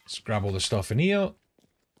 Alright, let's grab all the stuff in here.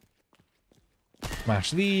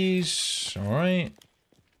 Smash these. Alright.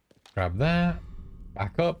 Grab that.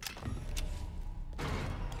 Back up.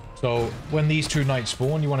 So, when these 2 knights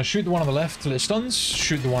spawn, you want to shoot the one on the left till it stuns,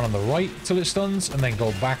 shoot the one on the right till it stuns, and then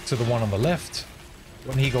go back to the one on the left.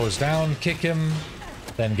 When he goes down, kick him,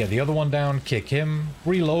 then get the other one down, kick him,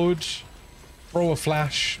 reload, throw a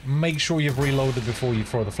flash, make sure you've reloaded before you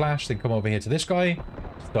throw the flash, then come over here to this guy,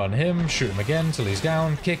 stun him, shoot him again till he's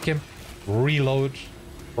down, kick him, reload,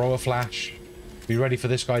 throw a flash, be ready for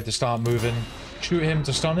this guy to start moving, shoot him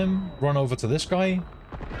to stun him, run over to this guy,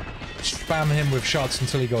 spam him with shots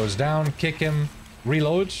until he goes down, kick him,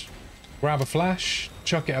 reload, grab a flash,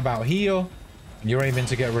 chuck it about here, and you're aiming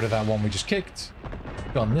to get rid of that one we just kicked.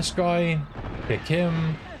 Stun this guy, kick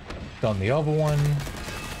him, stun the other one,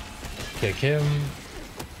 kick him,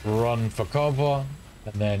 run for cover,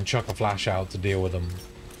 and then chuck a flash out to deal with them.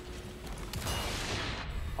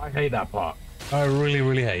 I hate that part. I really,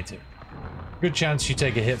 really hate it. Good chance you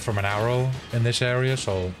take a hit from an arrow in this area,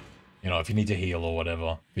 so, you know, if you need to heal or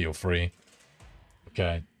whatever, feel free.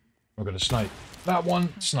 Okay, we're gonna snipe that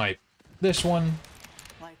one, snipe this one.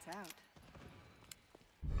 Lights out.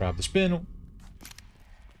 Grab the spindle.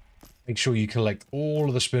 Make sure you collect all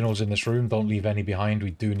of the spindles in this room, don't leave any behind,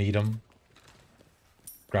 we do need them.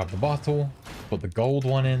 Grab the bottle, put the gold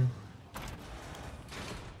one in.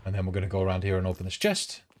 And then we're gonna go around here and open this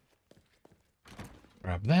chest.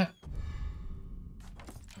 Grab that.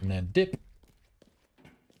 And then dip.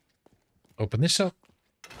 Open this up.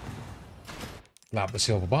 Slap the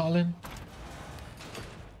silver bottle in.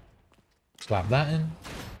 Slap that in.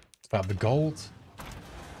 Slap the gold.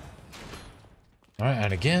 Alright,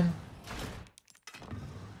 and again.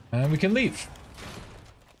 And we can leave.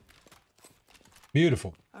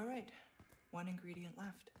 Beautiful. All right. 1 ingredient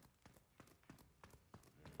left.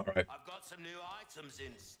 Alright. I've got some new items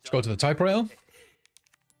in stock. Let's go to the typewriter.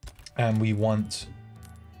 And we want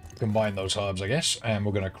to combine those herbs, I guess. And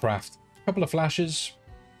we're going to craft a couple of flashes.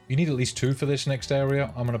 You need at least 2 for this next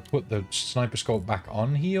area. I'm going to put the sniper scope back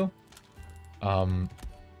on here.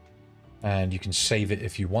 And you can save it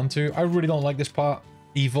if you want to. I really don't like this part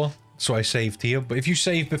either, so I saved here. But if you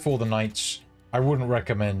save before the nights, I wouldn't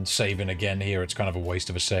recommend saving again here. It's kind of a waste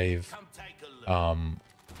of a save. Come take a look.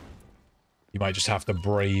 You might just have to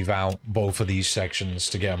brave out both of these sections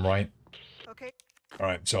to get them right. Okay.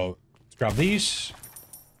 Alright, so let's grab these.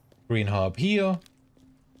 Green hub here.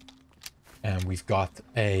 And we've got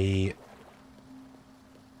a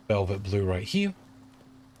velvet blue right here.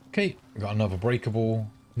 Okay, we got another breakable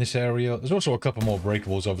in this area. There's also a couple more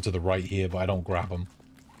breakables over to the right here, but I don't grab them.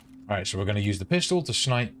 Alright, so we're going to use the pistol to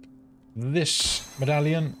snipe this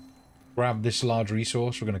medallion. Grab this large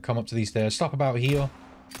resource. We're going to come up to these stairs, stop about here,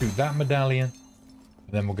 shoot that medallion.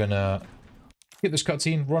 And then we're going to hit this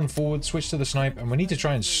cutscene, run forward, switch to the snipe, and we need to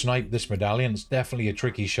try and snipe this medallion. It's definitely a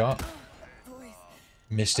tricky shot.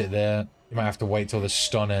 Missed it there. You might have to wait till the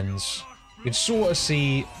stun ends. You can sort of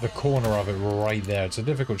see the corner of it right there. It's a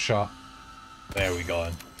difficult shot. There we go.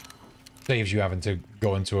 Saves you having to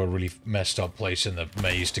go into a really messed up place in the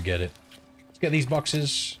maze to get it. Let's get these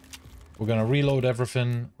boxes. We're going to reload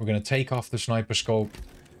everything. We're going to take off the sniper scope.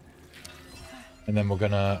 And then we're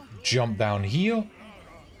going to jump down here.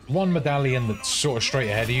 One medallion that's sort of straight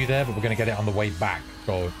ahead of you there, but we're going to get it on the way back.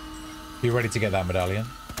 So be ready to get that medallion.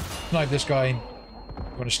 Snipe this guy.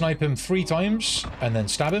 We're going to snipe him 3 times and then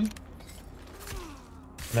stab him.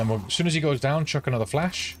 And then as soon as he goes down, chuck another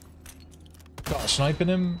flash. Start sniping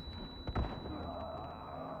him.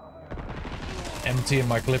 Emptying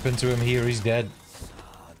my clip into him here. He's dead.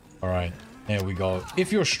 Alright. There we go.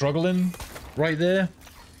 If you're struggling right there,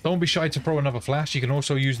 don't be shy to throw another flash. You can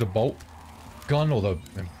also use the bolt gun or the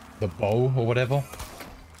bow or whatever.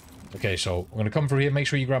 Okay, so we're going to come through here. Make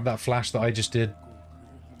sure you grab that flash that I just did.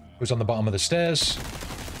 It was on the bottom of the stairs.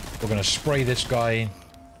 We're going to spray this guy.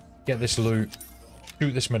 Get this loot.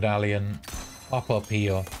 Shoot this medallion. Hop up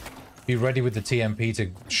here. Be ready with the TMP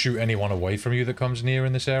to shoot anyone away from you that comes near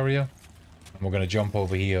in this area. And we're going to jump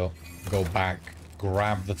over here. Go back.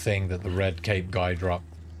 Grab the thing that the red cape guy dropped.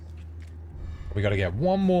 We got to get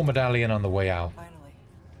one more medallion on the way out.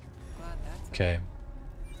 Okay.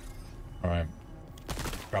 Alright.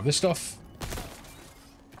 Grab this stuff.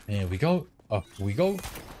 Here we go. Up we go.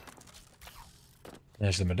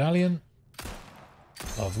 There's the medallion.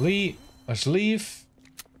 Lovely. Let's leave.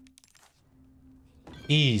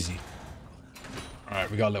 Easy.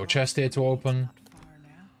 Alright, we got a little chest here to open.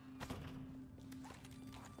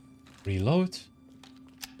 Reload.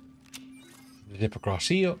 Zip across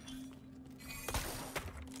here.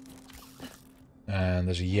 And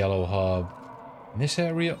there's a yellow hub in this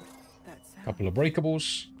area. A couple of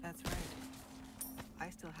breakables. That's right. I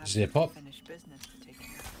still have Zip up. Finished business to take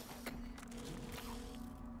care of.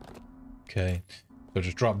 Okay. So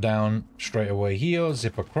just drop down straight away here.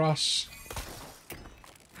 Zip across.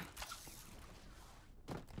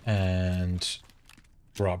 And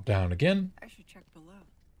drop down again. I should check below.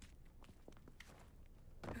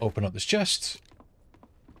 Open up this chest.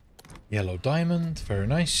 Yellow diamond. Very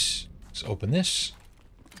nice. Let's open this.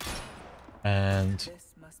 And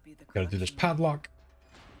This must be the gotta do this collection. padlock.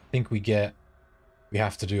 I think we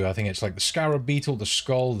have to do, I think it's like the scarab beetle, the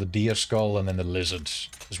skull, the deer skull, and then the lizard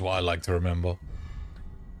is what I like to remember.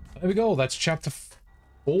 There we go. That's chapter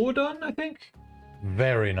 4 done, I think.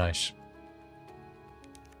 Very nice.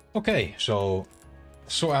 Okay, so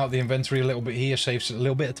sort out the inventory a little bit here. Saves a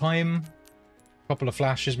little bit of time. A couple of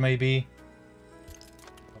flashes, maybe.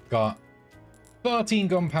 I've got 13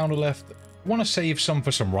 gunpowder left. I want to save some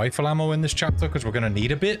for some rifle ammo in this chapter because we're going to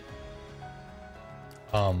need a bit.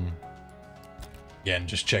 Again,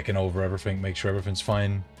 just checking over everything, make sure everything's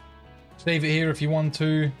fine. Save it here if you want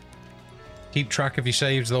to. Keep track of your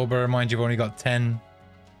saves though. Bear in mind you've only got 10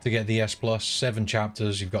 to get the S+. 7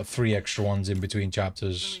 chapters. You've got 3 extra ones in between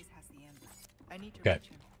chapters. Louise has the amber. I need to Okay. reach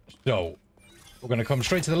him. So, we're going to come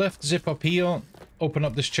straight to the left, zip up here, open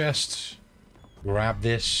up this chest, grab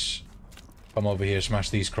this, come over here, smash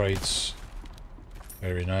these crates.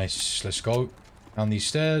 Very nice. Let's go down these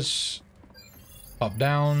stairs, up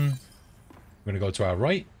down. We're going to go to our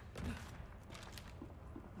right,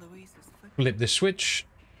 Louise's foot flip this switch,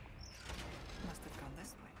 must have gone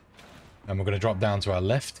this way. and we're going to drop down to our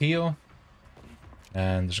left here.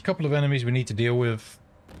 And there's a couple of enemies we need to deal with.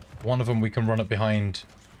 One of them we can run up behind.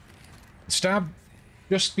 Stab.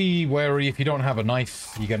 Just be wary, if you don't have a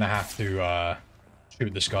knife, you're going to have to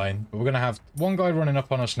shoot this guy. But we're going to have one guy running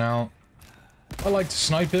up on us now. I like to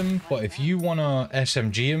snipe him, but if you want to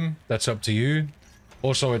SMG him, that's up to you.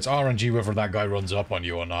 Also, it's RNG whether that guy runs up on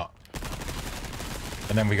you or not.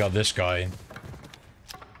 And then we got this guy.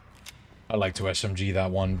 I like to SMG that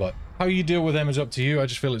one, but How you deal with them is up to you. I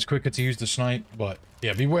just feel it's quicker to use the snipe, but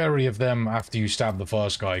yeah, be wary of them after you stab the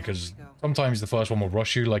first guy, because sometimes the first one will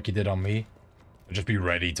rush you like you did on me. Just be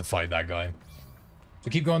ready to fight that guy. So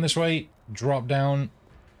keep going this way, drop down.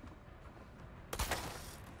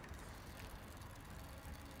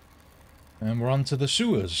 And we're on to the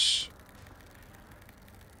sewers.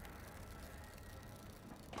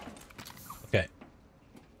 Okay.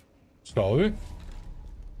 So,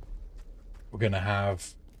 we're gonna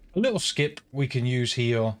have a little skip we can use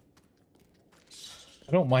here.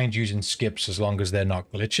 I don't mind using skips as long as they're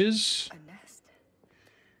not glitches. A nest.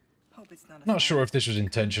 Hope it's not a Not fire. sure if this was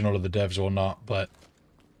intentional of the devs or not, but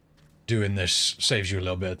doing this saves you a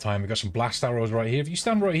little bit of time. We've got some blast arrows right here. If you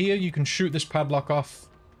stand right here, you can shoot this padlock off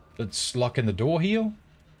that's locking the door here.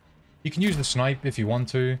 You can use the snipe if you want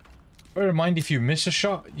to. Bear in mind, if you miss a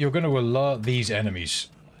shot, you're going to alert these enemies.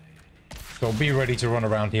 So be ready to run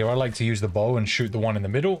around here. I like to use the bow and shoot the one in the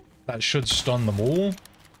middle. That should stun them all.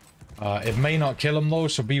 It may not kill them though,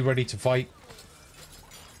 so be ready to fight.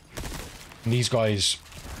 And these guys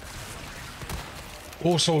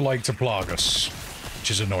also like to plague us, which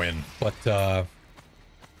is annoying. But as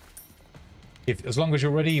long as you're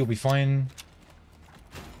ready, you'll be fine.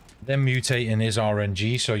 Them mutating is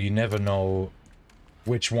RNG, so you never know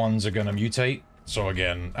which ones are going to mutate. So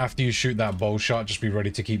again, after you shoot that bow shot, just be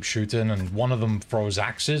ready to keep shooting. And one of them throws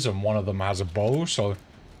axes and one of them has a bow, so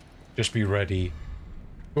just be ready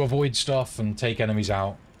to avoid stuff and take enemies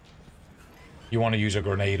out. You want to use a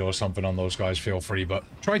grenade or something on those guys, feel free, but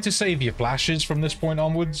try to save your flashes from this point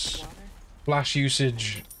onwards. Flash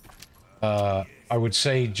usage, I would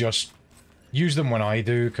say just use them when I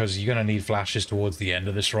do, because you're going to need flashes towards the end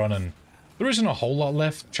of this run, and there isn't a whole lot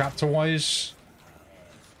left chapter-wise.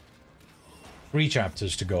 3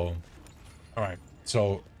 chapters to go. Alright,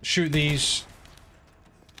 so shoot these.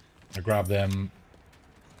 I grab them.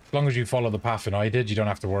 As long as you follow the path that I did, you don't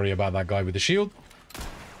have to worry about that guy with the shield.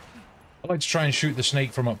 I like to try and shoot the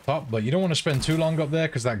snake from up top, but you don't want to spend too long up there,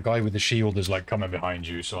 because that guy with the shield is like coming behind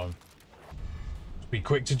you, so just be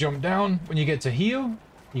quick to jump down. When you get to here,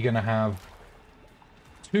 you're going to have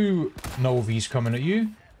 2 Novies coming at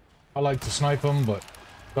you. I like to snipe them, but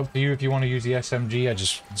it's up to you if you want to use the SMG.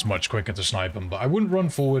 It's much quicker to snipe them, but I wouldn't run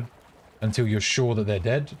forward until you're sure that they're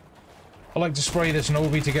dead. I like to spray this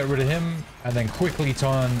Novi to get rid of him, and then quickly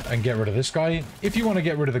turn and get rid of this guy. If you want to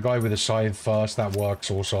get rid of the guy with the scythe first, that works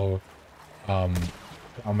also. I'll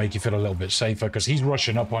make you feel a little bit safer, because he's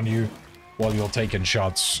rushing up on you while you're taking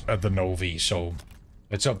shots at the Novi, so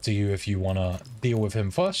it's up to you if you want to deal with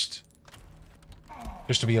him first.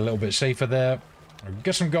 Just to be a little bit safer there.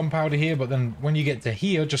 Get some gunpowder here, but then when you get to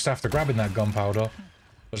here, just after grabbing that gunpowder,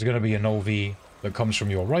 there's going to be a Novi that comes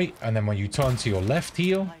from your right, and then when you turn to your left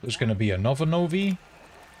here, there's going to be another Novi.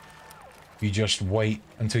 You just wait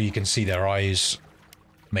until you can see their eyes.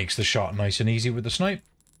 Makes the shot nice and easy with the snipe.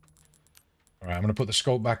 Alright, I'm going to put the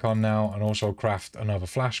scope back on now, and also craft another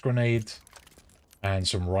flash grenade and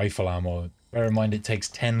some rifle ammo. Bear in mind, it takes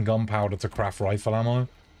 10 gunpowder to craft rifle ammo.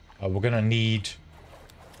 We're going to need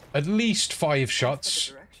at least 5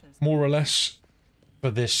 shots, more or less,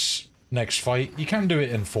 for this next fight. You can do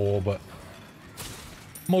it in 4, but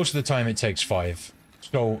most of the time it takes 5.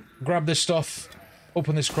 So, grab this stuff,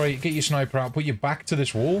 open this crate, get your sniper out, put your back to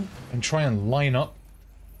this wall, and try and line up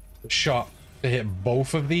the shot to hit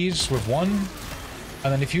both of these with one.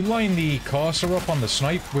 And then if you line the cursor up on the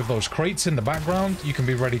snipe with those crates in the background, you can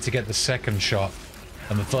be ready to get the second shot.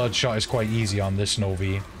 And the third shot is quite easy on this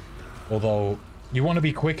Novi. Although, you want to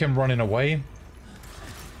be quick and running away.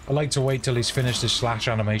 I like to wait till he's finished his slash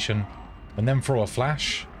animation and then throw a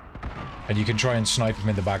flash. And you can try and snipe him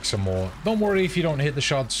in the back some more. Don't worry if you don't hit the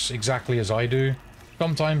shots exactly as I do.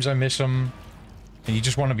 Sometimes I miss them. And you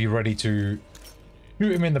just want to be ready to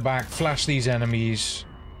shoot him in the back, flash these enemies.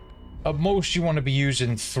 At most, you want to be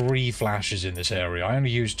using 3 flashes in this area. I only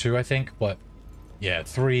use 2, I think, but yeah,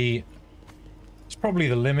 3. It's probably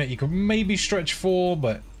the limit. You could maybe stretch 4,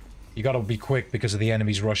 but you gotta be quick because of the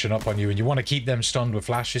enemies rushing up on you, and you want to keep them stunned with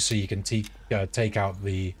flashes so you can take out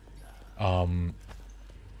the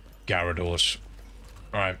Garradors.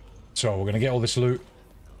 Alright, so we're gonna get all this loot.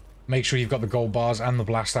 Make sure you've got the gold bars and the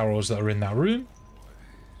blast arrows that are in that room.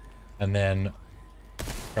 And then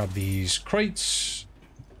grab these crates.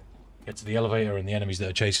 Get to the elevator, and the enemies that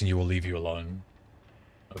are chasing you will leave you alone.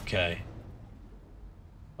 Okay.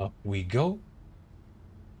 Up we go.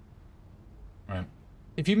 Alright.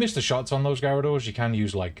 If you miss the shots on those Garradors, you can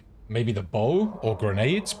use, like, maybe the bow or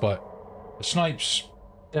grenades, but the snipe's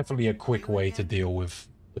definitely a quick way to deal with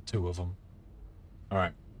the 2 of them.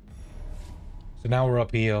 Alright. So now we're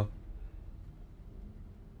up here.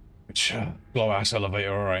 Which, glow ass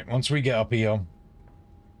elevator, alright. Once we get up here,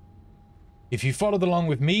 if you followed along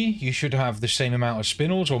with me, you should have the same amount of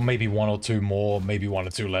spinels, or maybe one or two more, maybe one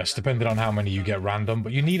or two less, depending on how many you get random.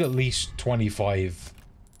 But you need at least 25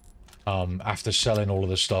 after selling all of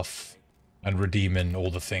the stuff and redeeming all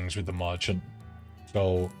the things with the merchant.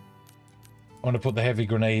 So I want to put the heavy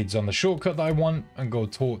grenades on the shortcut that I want and go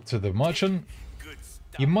talk to the merchant.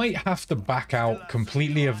 You might have to back out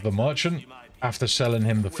completely of the merchant after selling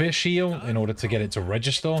him the fish heel in order to get it to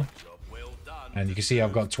register. And you can see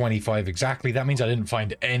I've got 25 exactly. That means I didn't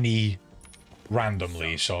find any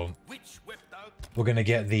randomly. So we're going to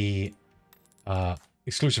get the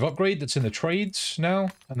exclusive upgrade that's in the trades now.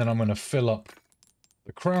 And then I'm going to fill up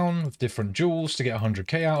the crown with different jewels to get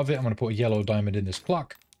 100k out of it. I'm going to put a yellow diamond in this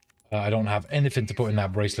clock. I don't have anything to put in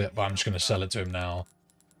that bracelet, but I'm just going to sell it to him now.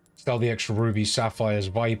 Sell the extra rubies, sapphires,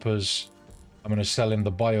 vipers. I'm going to sell him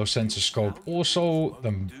the biosensor scope. Also,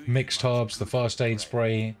 the mixed herbs, the first aid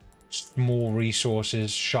spray, small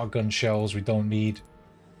resources, shotgun shells we don't need.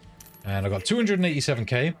 And I got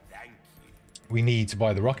 287k. We need to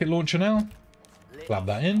buy the rocket launcher now. Clap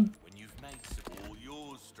that in.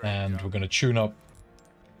 And we're going to tune up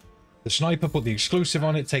the sniper, put the exclusive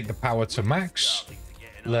on it, take the power to max.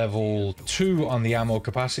 Level 2 on the ammo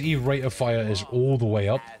capacity. Rate of fire is all the way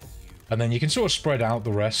up. And then you can sort of spread out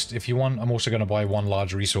the rest if you want. I'm also going to buy one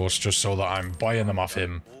large resource just so that I'm buying them off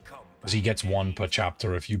him. Because he gets 1 per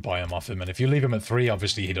chapter if you buy him off him. And if you leave him at 3,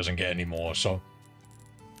 obviously he doesn't get any more. So,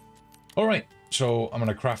 alright. So I'm going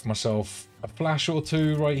to craft myself a flash or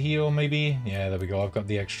 2 right here, maybe. Yeah, there we go. I've got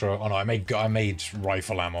the extra... Oh no, I made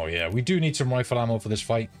rifle ammo here. We do need some rifle ammo for this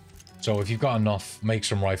fight. So if you've got enough, make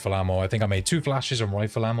some rifle ammo. I think I made 2 flashes and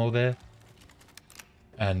rifle ammo there.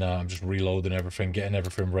 And I'm just reloading everything, getting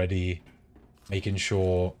everything ready, making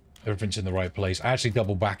sure everything's in the right place. I actually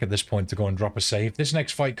double back at this point to go and drop a save. This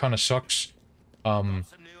next fight kind of sucks. Not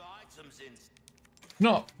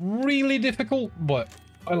really difficult, but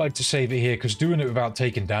I like to save it here because doing it without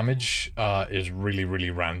taking damage is really,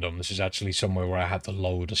 really random. This is actually somewhere where I had to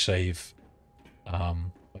load a save.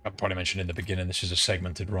 Like I probably mentioned in the beginning, this is a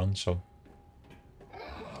segmented run, so...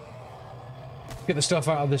 Get the stuff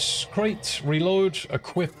out of this crate, reload,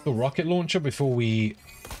 equip the rocket launcher before we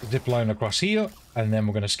zip line across here, and then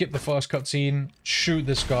we're going to skip the first cutscene, shoot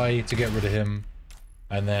this guy to get rid of him,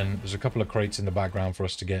 and then there's a couple of crates in the background for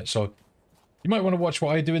us to get. So you might want to watch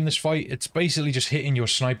what I do in this fight. It's basically just hitting your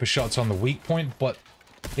sniper shots on the weak point, but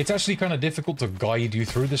it's actually kind of difficult to guide you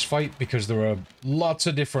through this fight because there are lots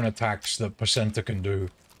of different attacks that Percenter can do.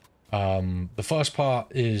 The first part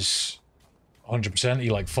is 100%. He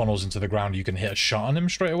like funnels into the ground. You can hit a shot on him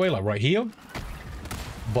straight away, like right here.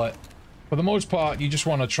 But for the most part, you just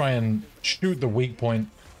want to try and shoot the weak point.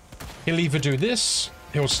 He'll either do this,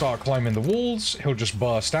 he'll start climbing the walls, he'll just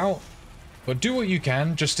burst out. But do what you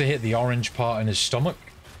can just to hit the orange part in his stomach.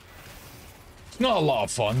 It's not a lot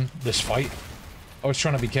of fun, this fight. I was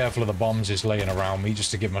trying to be careful of the bombs he's laying around me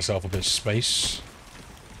just to give myself a bit of space.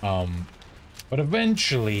 But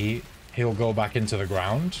eventually, he'll go back into the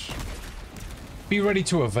ground. Be ready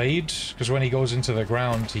to evade, because when he goes into the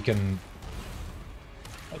ground, he can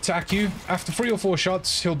attack you. After 3 or 4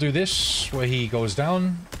 shots, he'll do this, where he goes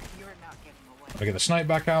down. I get the snipe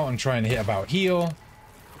back out and try and hit about here.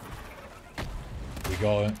 We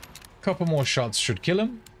go. A couple more shots should kill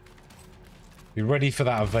him. Be ready for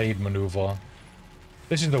that evade maneuver.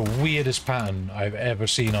 This is the weirdest pattern I've ever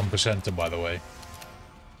seen on Percenter, by the way.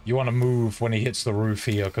 You want to move when he hits the roof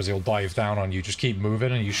here, because he'll dive down on you. Just keep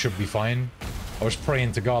moving and you should be fine. I was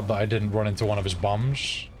praying to God that I didn't run into one of his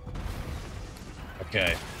bombs.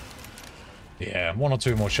 Okay. Yeah, 1 or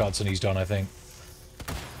 2 more shots and he's done, I think.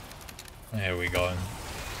 There we go.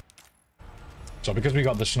 So because we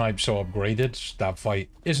got the snipe so upgraded, that fight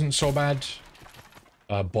isn't so bad.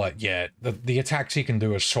 But yeah, the attacks he can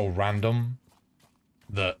do are so random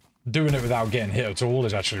that doing it without getting hit at all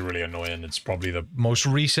is actually really annoying. It's probably the most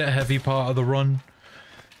reset heavy part of the run.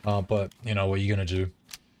 But, you know, what are you gonna do?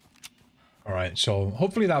 Alright, so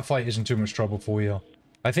hopefully that fight isn't too much trouble for you.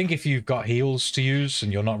 I think if you've got heals to use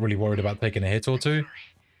and you're not really worried about taking a hit or 2,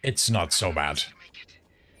 it's not so bad.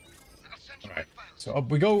 Alright, so up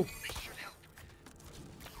we go.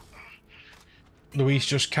 Luis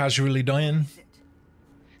just casually dying.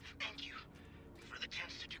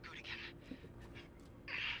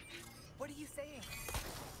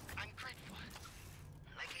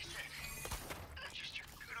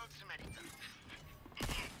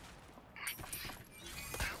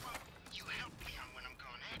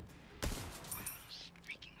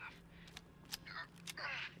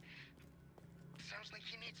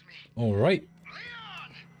 All right.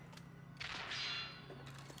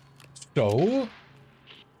 So,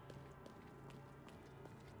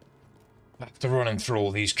 after running through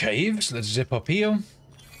all these caves, let's zip up here.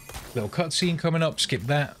 Little cutscene coming up, skip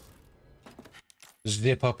that.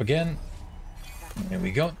 Zip up again. There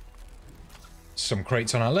we go. Some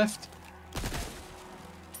crates on our left.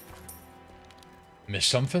 Missed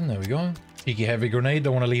something, there we go. Cheeky heavy grenade,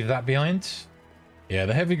 don't want to leave that behind. Yeah,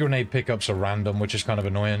 the heavy grenade pickups are random, which is kind of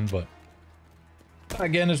annoying, but...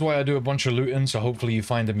 Again, is why I do a bunch of looting, so hopefully you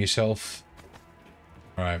find them yourself.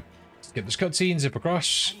 Alright, skip this cutscene, zip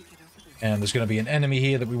across. And there's going to be an enemy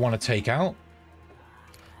here that we want to take out.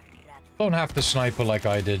 Don't have to sniper like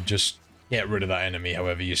I did, just get rid of that enemy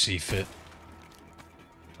however you see fit.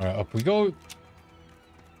 Alright, up we go.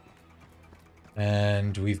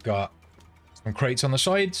 And we've got some crates on the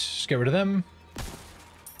sides. Just get rid of them.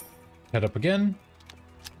 Head up again.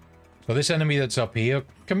 So this enemy that's up here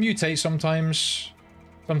can mutate sometimes.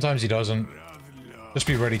 Sometimes he doesn't. Just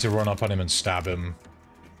be ready to run up on him and stab him.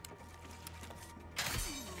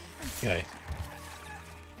 Okay.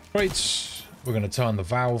 Crates. We're going to turn the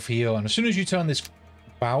valve here. And as soon as you turn this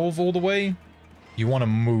valve all the way, you want to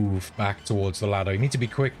move back towards the ladder. You need to be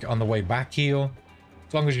quick on the way back here.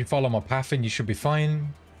 As long as you follow my path in, you should be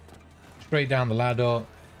fine. Straight down the ladder.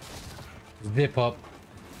 Zip up.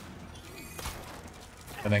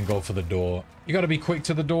 And then go for the door. You got to be quick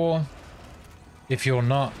to the door. If you're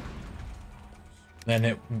not,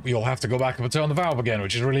 then you'll have to go back and turn the valve again,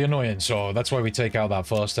 which is really annoying. So that's why we take out that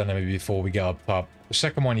first enemy before we get up top. The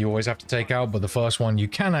second one you always have to take out, but the first one you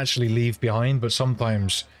can actually leave behind, but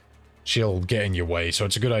sometimes she'll get in your way. So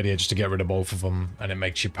it's a good idea just to get rid of both of them, and it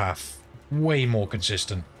makes your path way more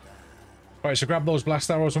consistent. Alright, so grab those blast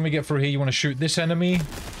arrows. When we get through here, you want to shoot this enemy,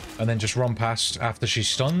 and then just run past after she's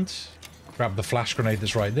stunned. Grab the flash grenade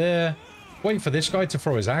that's right there. Wait for this guy to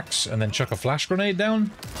throw his axe, and then chuck a flash grenade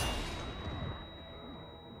down.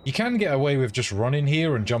 You can get away with just running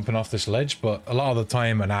here and jumping off this ledge, but a lot of the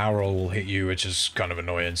time an arrow will hit you, which is kind of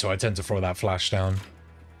annoying, so I tend to throw that flash down.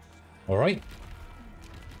 Alright.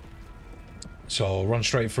 So, run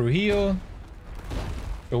straight through here.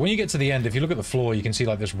 But when you get to the end, if you look at the floor, you can see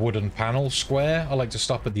like this wooden panel square. I like to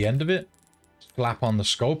stop at the end of it. Slap on the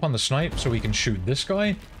scope on the snipe so we can shoot this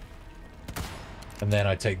guy. And then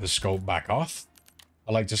I take the scope back off.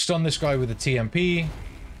 I like to stun this guy with a TMP.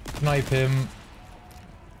 Snipe him.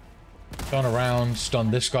 Turn around,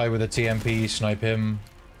 stun this guy with a TMP, snipe him.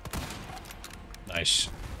 Nice.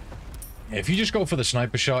 If you just go for the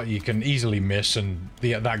sniper shot, you can easily miss, and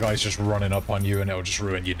that guy's just running up on you, and it'll just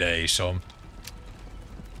ruin your day, so...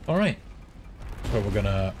 Alright. So we're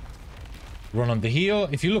gonna run under here.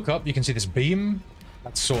 If you look up, you can see this beam.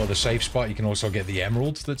 That's sort of the safe spot. You can also get the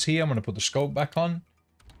emerald that's here. I'm gonna put the scope back on.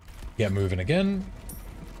 Get moving again.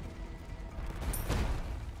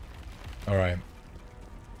 Alright.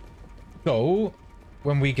 So,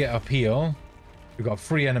 when we get up here, we've got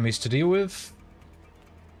 3 enemies to deal with.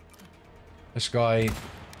 This guy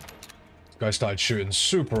started shooting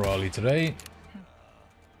super early today.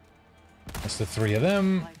 That's the 3 of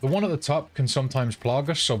them. The one at the top can sometimes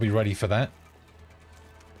plague us, so be ready for that.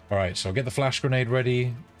 Alright, so get the flash grenade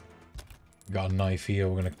ready. Got a knife here.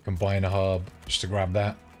 We're going to combine a herb just to grab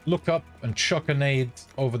that. Look up and chuck a nade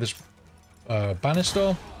over this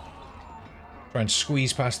banister. Try and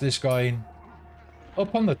squeeze past this guy.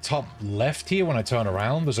 Up on the top left here, when I turn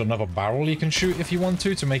around, there's another barrel you can shoot if you want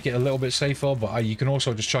to make it a little bit safer, but you can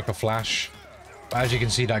also just chuck a flash. As you can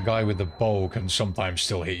see, that guy with the bow can sometimes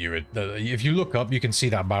still hit you. If you look up, you can see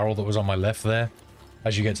that barrel that was on my left there,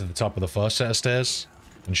 as you get to the top of the first set of stairs,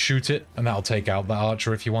 and shoot it, and that'll take out that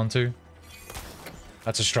archer if you want to.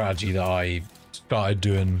 That's a strategy that I started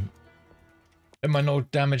doing in my no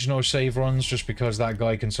damage, no save runs, just because that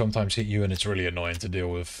guy can sometimes hit you and it's really annoying to deal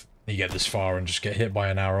with. You get this far and just get hit by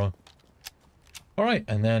an arrow. Alright,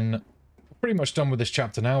 and then we're pretty much done with this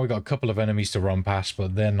chapter now. We got a couple of enemies to run past,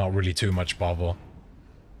 but they're not really too much bother.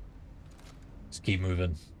 Let's keep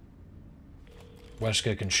moving.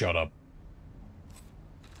 Wesker can shut up.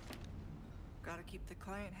 Gotta keep the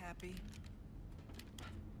client happy.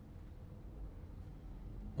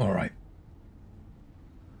 Alright.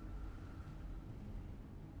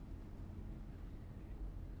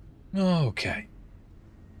 Okay.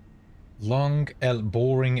 Long,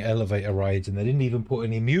 boring elevator rides, and they didn't even put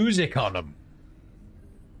any music on them.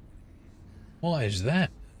 What is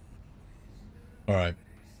that? Alright.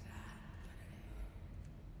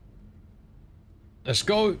 Let's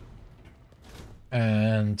go.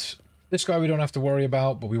 And this guy we don't have to worry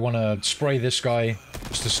about, but we want to spray this guy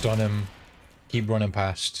just to stun him. Keep running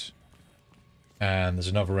past. And there's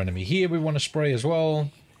another enemy here we want to spray as well.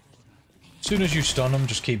 As soon as you stun him,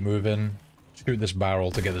 just keep moving. shoot this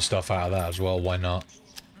barrel to get the stuff out of that as well. Why not?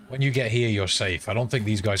 When you get here, you're safe. I don't think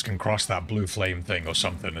these guys can cross that blue flame thing or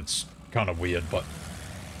something. It's kind of weird, but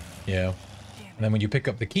yeah. And then when you pick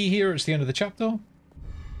up the key here, it's the end of the chapter.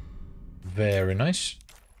 Very nice.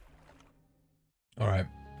 All right.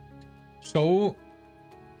 So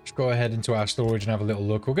let's go ahead into our storage and have a little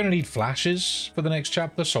look. We're going to need flashes for the next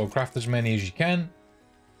chapter, so craft as many as you can.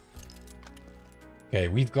 Okay,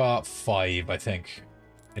 we've got 5, I think.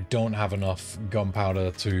 I don't have enough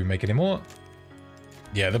gunpowder to make any more.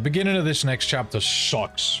 Yeah, the beginning of this next chapter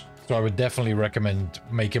sucks. So I would definitely recommend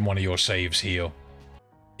making one of your saves here.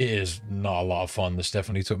 It is not a lot of fun. This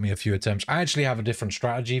definitely took me a few attempts. I actually have a different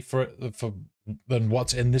strategy for than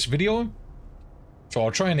what's in this video. So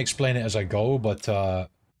I'll try and explain it as I go, but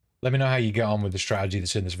let me know how you get on with the strategy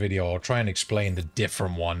that's in this video. I'll try and explain the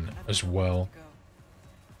different one as well.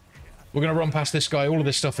 We're going to run past this guy. All of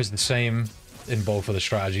this stuff is the same in both of the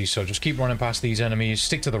strategies, so just keep running past these enemies.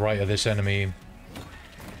 Stick to the right of this enemy.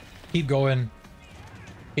 Keep going.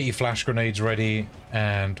 Get your flash grenades ready.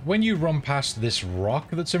 And when you run past this rock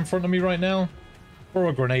that's in front of me right now, throw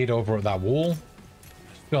a grenade over at that wall.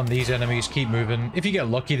 On these enemies, keep moving. If you get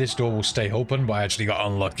lucky, this door will stay open, but I actually got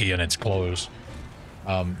unlucky and it's closed.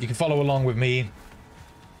 You can follow along with me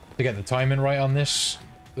to get the timing right on this.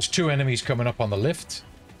 There's 2 enemies coming up on the lift.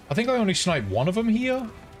 I think I only sniped one of them here.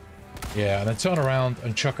 Yeah, and then turn around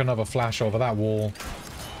and chuck another flash over that wall.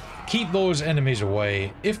 Keep those enemies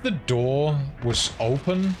away. If the door was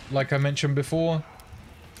open, like I mentioned before,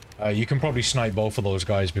 you can probably snipe both of those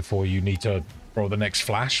guys before you need to throw the next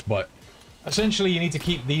flash, but essentially you need to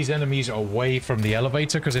keep these enemies away from the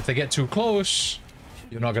elevator, because if they get too close,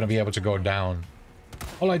 you're not going to be able to go down.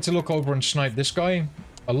 I like to look over and snipe this guy.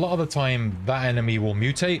 A lot of the time, that enemy will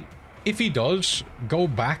mutate. If he does, go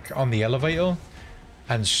back on the elevator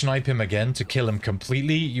and snipe him again to kill him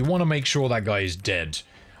completely. You want to make sure that guy is dead.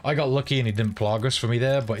 I got lucky and he didn't Plagus for me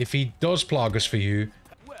there, but if he does Plagus for you,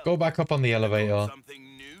 go back up on the elevator,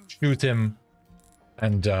 shoot him,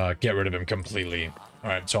 and get rid of him completely.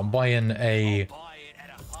 Alright, so I'm buying a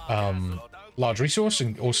large resource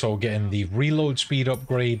and also getting the reload speed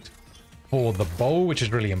upgrade for the bow, which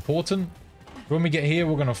is really important. When we get here,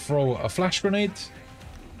 we're going to throw a flash grenade.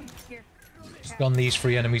 Stun these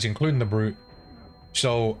 3 enemies, including the brute.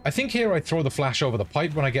 So I think here I throw the flash over the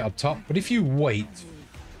pipe when I get up top, but if you wait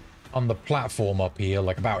on the platform up here,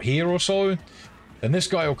 like about here or so, then this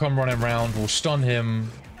guy will come running around, we'll stun him,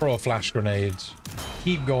 throw a flash grenade,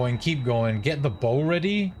 keep going, get the bow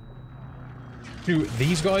ready, shoot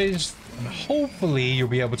these guys, and hopefully you'll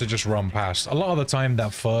be able to just run past. A lot of the time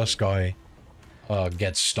that first guy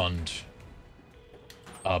gets stunned.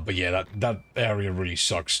 But yeah, that area really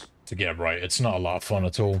sucks to get right. It's not a lot of fun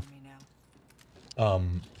at all. I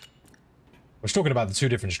was talking about the 2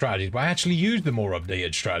 different strategies, but I actually used the more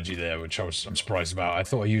updated strategy there, which I'm surprised about. I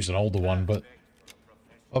thought I used an older one, but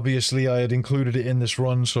obviously I had included it in this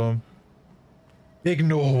run, so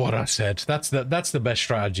ignore what I said. That's the best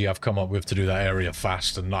strategy I've come up with to do that area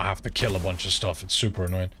fast and not have to kill a bunch of stuff. It's super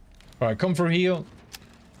annoying. Alright, come through here.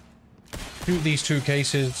 Shoot these 2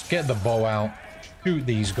 cases. Get the bow out. Shoot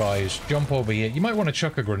these guys. Jump over here. You might want to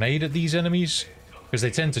chuck a grenade at these enemies, because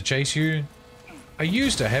they tend to chase you. I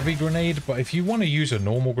used a heavy grenade, but if you want to use a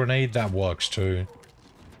normal grenade, that works too.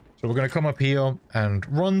 So we're going to come up here and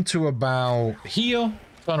run to about here.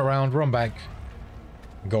 Turn around, run back.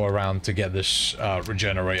 Go around to get this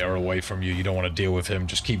regenerator away from you. You don't want to deal with him.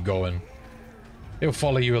 Just keep going. He'll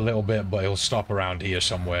follow you a little bit, but he'll stop around here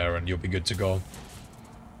somewhere and you'll be good to go.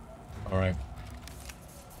 Alright.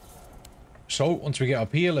 So, once we get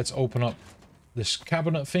up here, let's open up this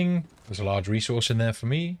cabinet thing. There's a large resource in there for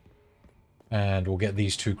me. And we'll get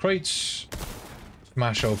these 2 crates.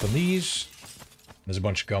 Smash open these. There's a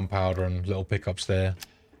bunch of gunpowder and little pickups there.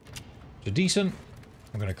 So decent.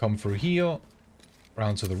 I'm going to come through here.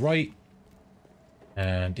 Round to the right.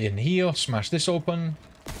 And in here, smash this open.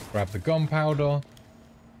 Grab the gunpowder.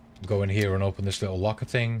 Go in here and open this little locker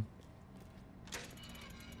thing.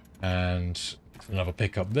 And another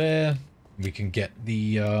pickup there. We can get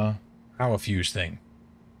the power fuse thing.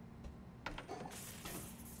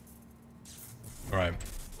 Alright.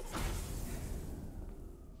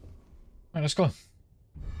 Alright, let's go.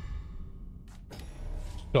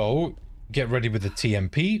 So, get ready with the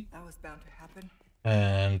TMP. That was bound to happen.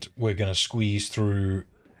 And we're going to squeeze through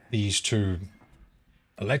these 2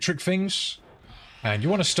 electric things. And you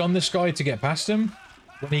want to stun this guy to get past him.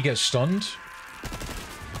 When he gets stunned,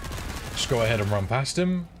 just go ahead and run past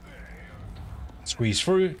him. Squeeze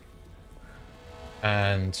through.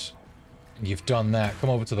 And you've done that. Come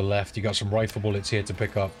over to the left. You got some rifle bullets here to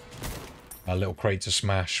pick up. A little crate to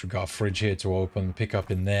smash. We've got a fridge here to open. Pick up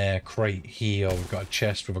in there. Crate here. We've got a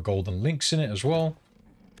chest with a golden links in it as well.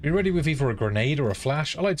 Be ready with either a grenade or a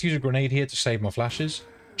flash. I like to use a grenade here to save my flashes.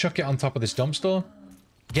 Chuck it on top of this dumpster.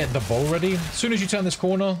 Get the bow ready. As soon as you turn this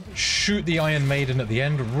corner, shoot the Iron Maiden at the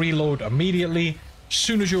end. Reload immediately. As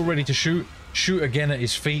soon as you're ready to shoot, shoot again at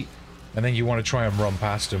his feet. And then you want to try and run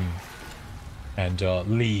past him and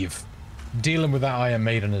leave. Dealing with that Iron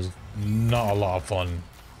Maiden is not a lot of fun.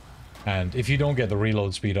 And if you don't get the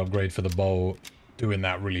reload speed upgrade for the bow, doing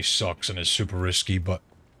that really sucks and is super risky, but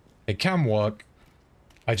it can work.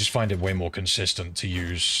 I just find it way more consistent to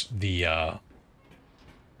use the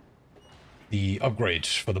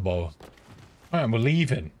upgrades for the bow. Alright, we're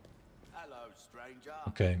leaving. Hello, stranger.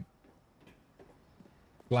 Okay.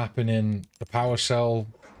 Slapping in the power cell.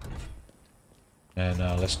 And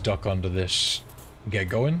let's duck under this and get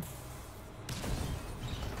going.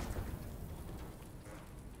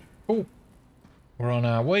 Cool. We're on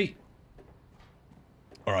our way.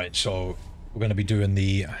 Alright, so we're going to be doing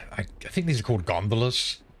the... I think these are called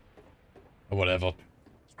gondolas. Or whatever.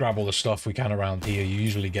 Let's grab all the stuff we can around here. You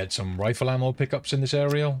usually get some rifle ammo pickups in this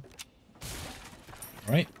area.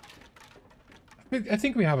 Alright. I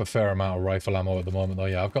think we have a fair amount of rifle ammo at the moment, though.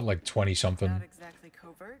 Yeah, I've got like 20-something. Not exactly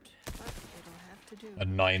covert, but it'll have to do. A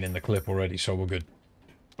 9 in the clip already, so we're good.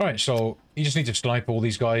 Alright, so you just need to snipe all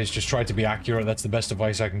these guys. Just try to be accurate. That's the best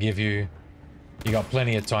advice I can give you. You got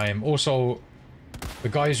plenty of time. Also, the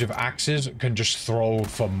guys with axes can just throw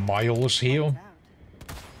for miles here.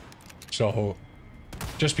 So,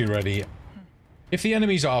 just be ready. If the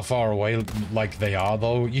enemies are far away, like they are,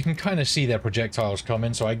 though, you can kind of see their projectiles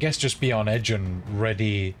coming. So I guess just be on edge and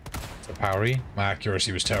ready to parry. My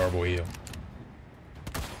accuracy was terrible here.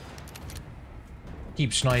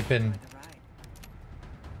 Keep sniping.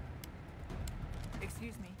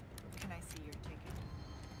 Excuse me. Can I see your ticket?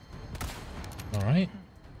 Alright.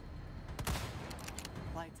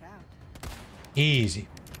 Lights out. Easy.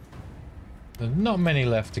 There's not many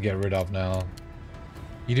left to get rid of now.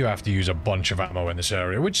 You do have to use a bunch of ammo in this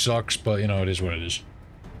area, which sucks, but you know, it is what it is.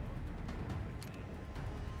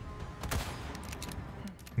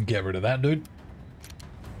 Get rid of that, dude.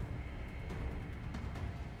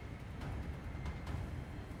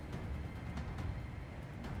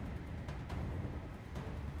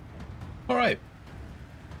 Alright.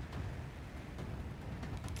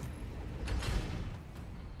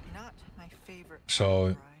 Not my favorite. So,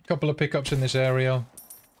 a couple of pickups in this area.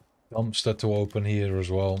 Dumpster to open here as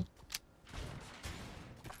well.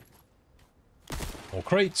 More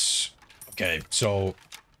crates. Okay, so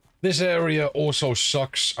this area also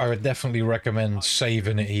sucks. I would definitely recommend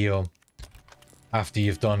saving it here after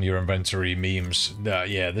you've done your inventory memes.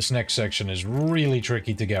 Yeah, this next section is really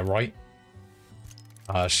tricky to get right.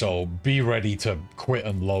 So be ready to quit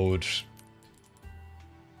and load.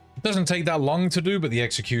 It doesn't take that long to do, but the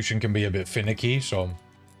execution can be a bit finicky, so...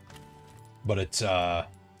 But it's,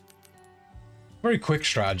 very quick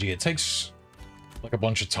strategy. It takes like a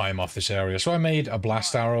bunch of time off this area. So I made a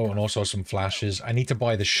blast arrow and also some flashes. I need to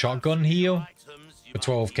buy the shotgun here for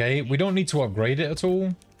 12k. We don't need to upgrade it at all,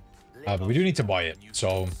 but we do need to buy it.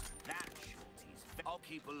 So,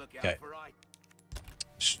 okay.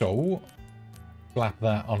 So, slap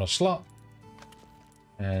that on a slot.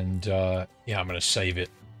 And, yeah, I'm going to save it.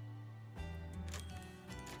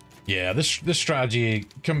 Yeah, this strategy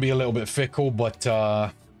can be a little bit fickle, but,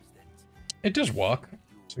 it does work.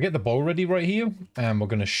 So get the bow ready right here, and we're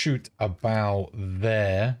going to shoot about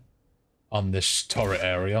there on this turret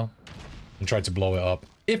area and try to blow it up.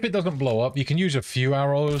 If it doesn't blow up, you can use a few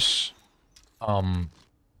arrows.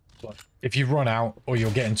 But if you run out or you're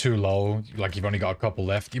getting too low, like you've only got a couple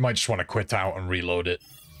left, you might just want to quit out and reload it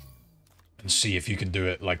and see if you can do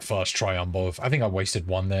it like first try on both. I think I wasted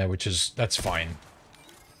one there, that's fine.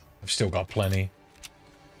 I've still got plenty.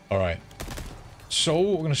 All right. So,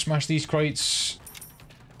 we're going to smash these crates.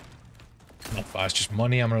 Not fast, just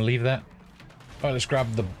money. I'm going to leave that. Alright, let's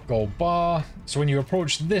grab the gold bar. So when you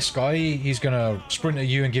approach this guy, he's going to sprint at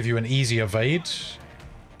you and give you an easy evade.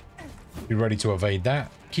 Be ready to evade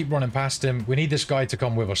that. Keep running past him. We need this guy to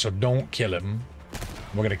come with us, so don't kill him.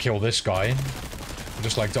 We're going to kill this guy. I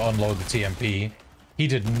just like to unload the TMP. He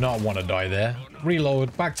did not want to die there.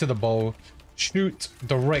 Reload, back to the bow. Shoot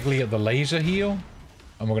directly at the laser here.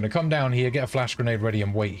 And we're going to come down here, get a flash grenade ready,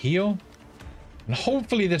 and wait here. And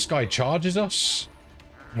hopefully this guy charges us.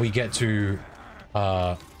 We get to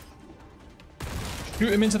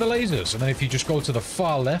shoot him into the lasers. And then if you just go to the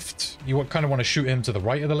far left, you kind of want to shoot him to the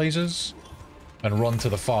right of the lasers. And run to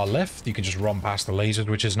the far left. You can just run past the lasers,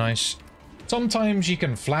 which is nice. Sometimes you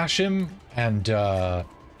can flash him and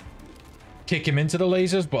kick him into the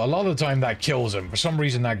lasers, but a lot of the time that kills him. For some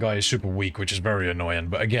reason, that guy is super weak, which is very annoying.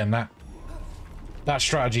 But again, that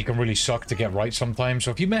strategy can really suck to get right sometimes.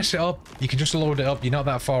 So if you mess it up, you can just load it up. You're not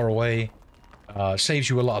that far away. Saves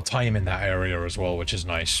you a lot of time in that area as well, which is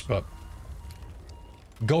nice. But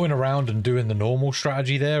going around and doing the normal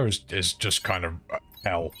strategy there is just kind of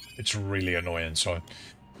hell. It's really annoying. So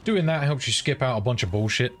doing that helps you skip out a bunch of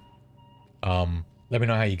bullshit. Let me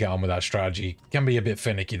know how you get on with that strategy. Can be a bit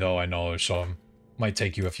finicky though, I know, so might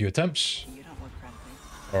take you a few attempts.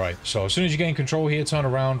 Alright, so as soon as you gain control here, turn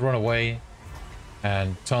around, run away,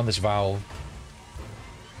 and turn this valve.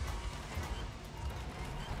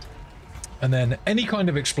 And then any kind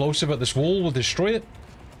of explosive at this wall will destroy it.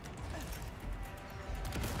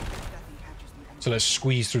 So let's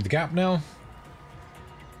squeeze through the gap now.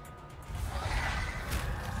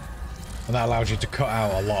 And that allows you to cut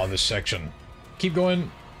out a lot of this section. Keep going.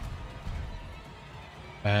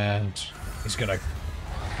 And he's gonna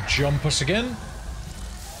jump us again.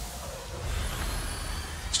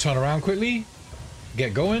 Let's turn around quickly.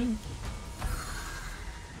 Get going.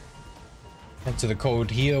 Enter the code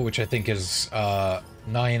here, which I think is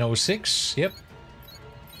 906. Yep.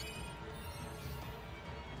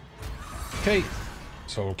 Okay.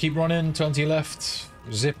 So keep running, turn to your left,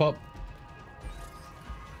 zip up.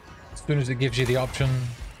 As soon as it gives you the option.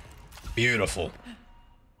 Beautiful.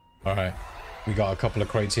 Alright. We got a couple of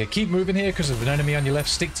crates here. Keep moving here because of an enemy on your left.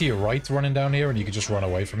 Stick to your right running down here and you can just run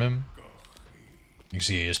away from him. You can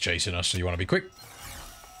see he is chasing us, so you want to be quick.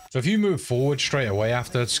 So if you move forward straight away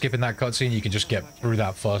after skipping that cutscene, you can just get through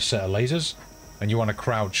that first set of lasers. And you want to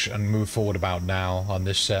crouch and move forward about now on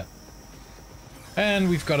this set. And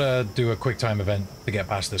we've got to do a quick time event to get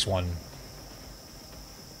past this one.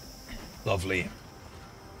 Lovely.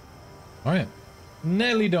 Alright.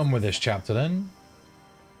 Nearly done with this chapter then.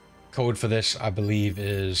 Code for this, I believe,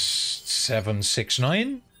 is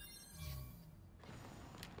 769.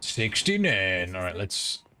 69. Alright,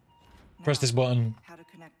 let's press this button. How to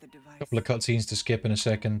connect the device. Couple of cutscenes to skip in a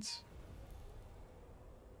second.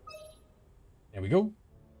 There we go.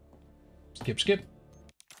 Skip, skip.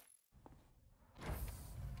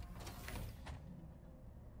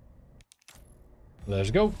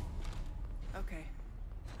 Let's go. Okay,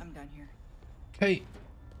 I'm done here. Okay.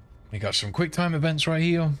 We got some quick time events right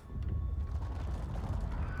here.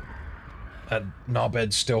 That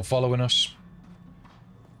knobhead's still following us.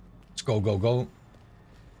 Let's go, go, go.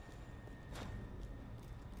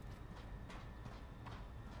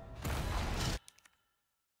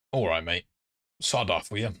 Alright, mate. Sod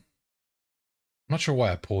off with you. I'm not sure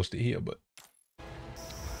why I paused it here, but...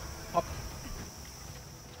 Up.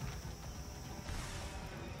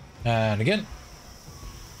 And again.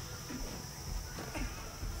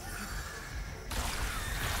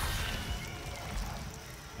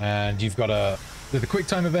 And you've got to do the quick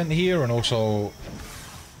time event here and also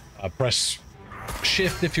press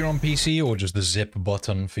shift if you're on PC or just the zip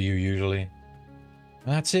button for you usually.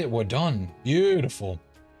 That's it, we're done. Beautiful.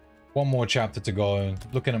 One more chapter to go.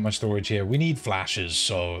 Looking at my storage here, we need flashes,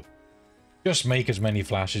 so just make as many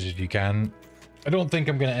flashes as you can. I don't think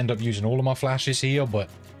I'm going to end up using all of my flashes here, but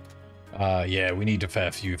yeah, we need a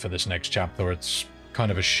fair few for this next chapter. It's kind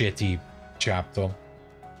of a shitty chapter.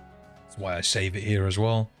 That's why I save it here as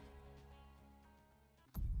well.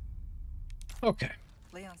 Okay.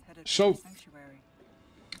 So,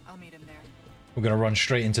 I'll meet him there. we're going to run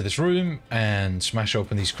straight into this room and smash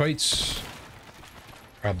open these crates.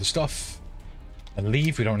 Grab the stuff. And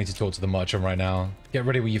leave. We don't need to talk to the merchant right now. Get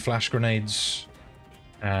ready with your flash grenades.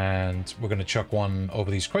 And we're going to chuck one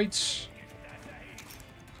over these crates.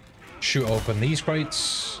 Shoot open these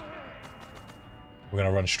crates. We're going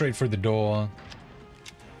to run straight through the door.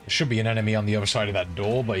 There should be an enemy on the other side of that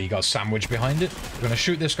door, but he got sandwiched behind it. We're going to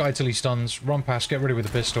shoot this guy till he stuns. Run past, get ready with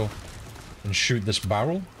the pistol. And shoot this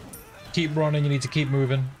barrel. Keep running, you need to keep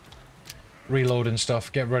moving. Reloading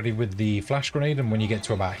stuff. Get ready with the flash grenade, and when you get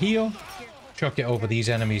to about here, chuck it over these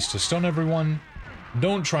enemies to stun everyone.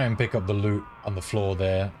 Don't try and pick up the loot on the floor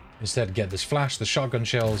there. Instead, get this flash, the shotgun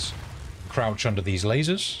shells, crouch under these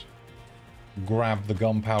lasers. Grab the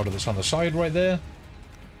gunpowder that's on the side right there.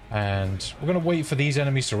 And we're going to wait for these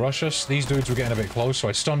enemies to rush us. These dudes were getting a bit close, so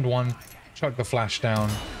I stunned one, chucked the flash down.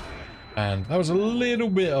 And that was a little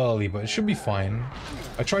bit early, but it should be fine.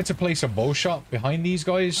 I tried to place a bow shot behind these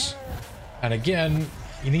guys. And again,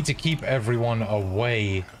 you need to keep everyone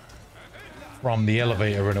away from the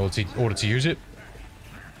elevator in order to use it.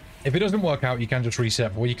 If it doesn't work out, you can just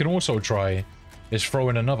reset. But what you can also try is throw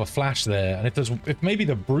in another flash there. And if maybe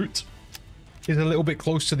the brute is a little bit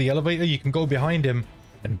close to the elevator, you can go behind him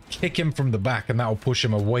and kick him from the back, and that will push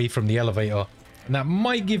him away from the elevator And that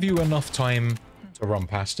might give you enough time to run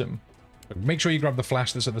past him. But make sure you grab the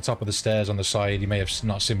flash that's at the top of the stairs on the side. You may have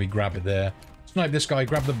not seen me grab it there. Snipe this guy,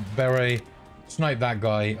 grab the beret, snipe that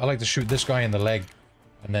guy. I like to shoot this guy in the leg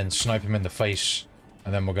and then snipe him in the face.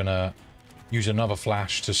 And then we're gonna use another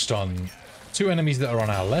flash to stun 2 enemies that are on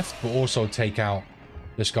our left, but also take out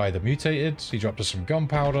this guy that mutated. He dropped us some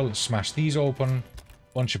gunpowder. Let's smash these open.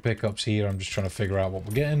 Bunch of pickups here. I'm just trying to figure out what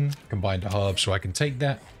we're getting. Combine the herbs so I can take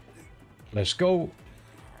that. Let's go.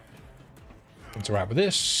 Interact with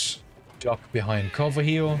this. Duck behind cover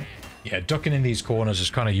here. Yeah, ducking in these corners is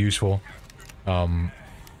kind of useful.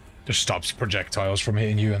 Just stops projectiles from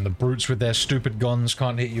hitting you, and the brutes with their stupid guns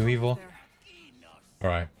can't hit you either.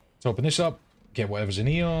 Alright, let's open this up. Get whatever's in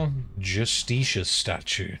here. Justitia's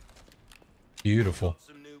statue. Beautiful.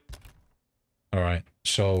 Alright,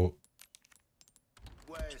 so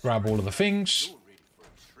grab all of the things.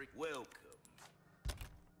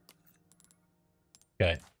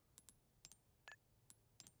 Okay.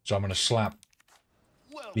 So I'm going to slap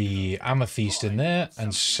the amethyst in there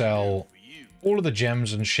and sell all of the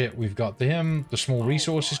gems and shit we've got to him. The small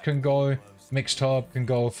resources can go. Mixed herb can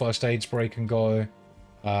go. First aid spray can go.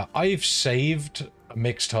 I've saved a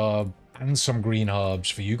mixed herb and some green herbs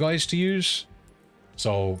for you guys to use.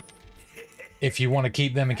 So if you want to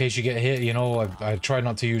keep them in case you get hit, you know, I try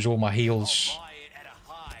not to use all my heals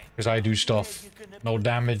because I do stuff, no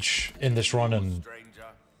damage in this run, and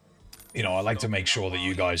you know, I like to make sure that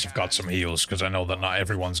you guys have got some heals because I know that not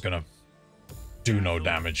everyone's gonna do no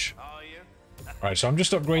damage. Alright, so I'm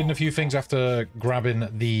just upgrading a few things after grabbing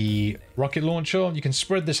the rocket launcher. You can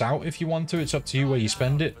spread this out if you want to. It's up to you where you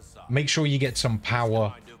spend it. Make sure you get some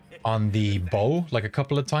power on the bow, like a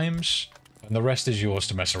couple of times. And the rest is yours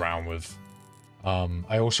to mess around with.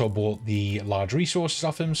 I also bought the large resources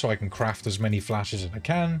off him so I can craft as many flashes as I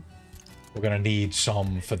can. We're going to need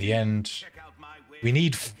some for the end. We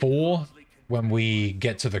need 4 when we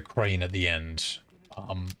get to the crane at the end.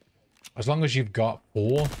 As long as you've got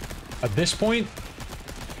 4... At this point,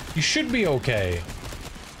 you should be okay,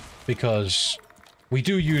 because we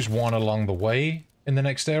do use 1 along the way in the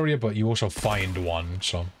next area, but you also find 1,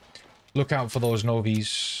 so look out for those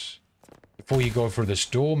novies. Before you go through this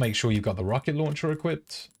door, make sure you've got the rocket launcher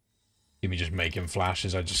equipped. Give me just making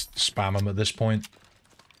flashes, I just spam them at this point.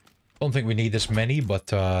 Don't think we need this many,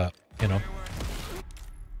 but, you know.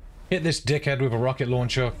 Hit this dickhead with a rocket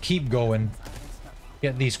launcher, keep going,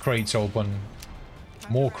 get these crates open.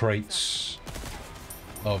 More crates.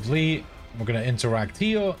 Lovely. We're going to interact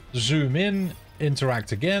here. Zoom in.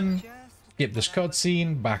 Interact again. Skip this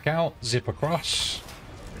cutscene. Back out. Zip across.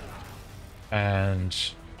 And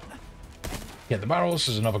get the barrels.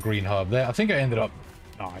 There's another green herb there. I think I ended up...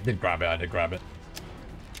 Oh, I did grab it. I did grab it.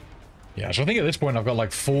 Yeah, so I think at this point I've got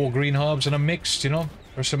like 4 green herbs and a mixed, you know.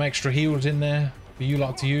 There's some extra heals in there for you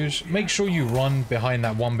lot to use. Make sure you run behind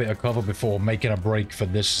that 1 bit of cover before making a break for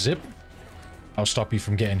this zip. I'll stop you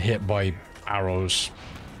from getting hit by arrows.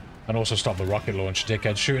 And also stop the rocket launch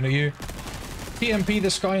dickhead shooting at you. TMP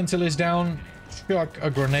this guy until he's down. Chuck a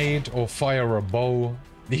grenade or fire a bow.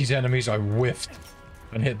 These enemies I whiffed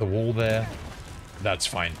and hit the wall there. That's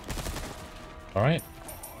fine. Alright.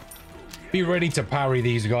 Be ready to parry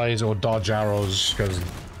these guys or dodge arrows because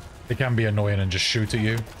they can be annoying and just shoot at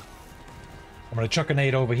you. I'm going to chuck a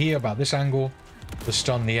nade over here about this angle to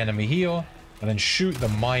stun the enemy here. And then shoot the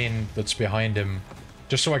mine that's behind him,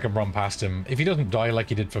 just so I can run past him. If he doesn't die like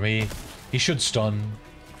he did for me, he should stun.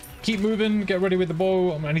 Keep moving, get ready with the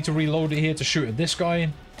bow. I need to reload it here to shoot at this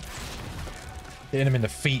guy. Hitting him in the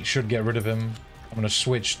feet should get rid of him. I'm going to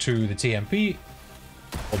switch to the TMP.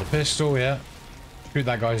 Or the pistol, yeah. Shoot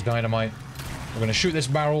that guy's dynamite. We're going to shoot this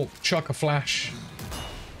barrel, chuck a flash.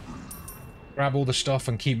 Grab all the stuff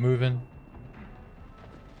and keep moving.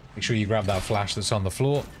 Make sure you grab that flash that's on the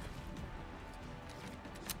floor.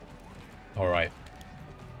 Alright.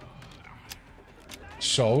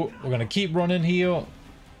 So, we're going to keep running here.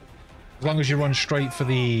 As long as you run straight for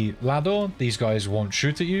the ladder, these guys won't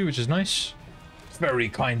shoot at you, which is nice. Very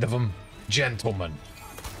kind of them. Gentlemen.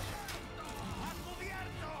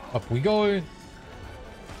 Up we go.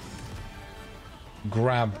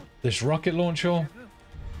 Grab this rocket launcher.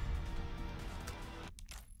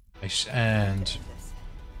 Nice, and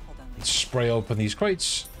let's spray open these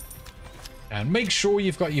crates. And make sure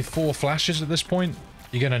you've got your 4 flashes at this point.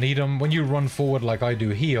 You're going to need them. When you run forward like I do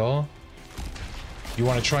here, you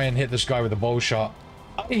want to try and hit this guy with a bow shot.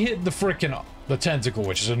 I hit the tentacle,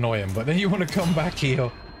 which is annoying, but then you want to come back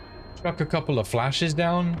here, chuck a couple of flashes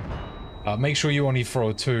down. Make sure you only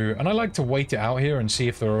throw 2. And I like to wait it out here and see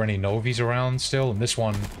if there are any novies around still. And this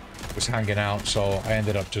one was hanging out, so I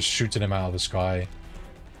ended up just shooting him out of the sky.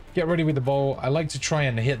 Get ready with the bow. I like to try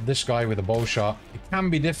and hit this guy with a bow shot. It can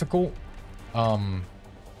be difficult. But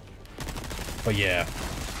yeah.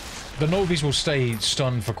 The Novies will stay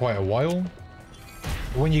stunned for quite a while.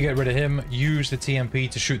 When you get rid of him, use the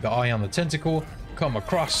TMP to shoot the eye on the tentacle. Come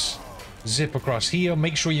across. Zip across here.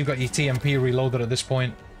 Make sure you've got your TMP reloaded at this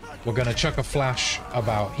point. We're going to chuck a flash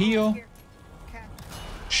about here.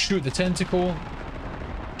 Shoot the tentacle.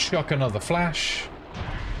 Chuck another flash.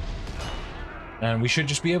 And we should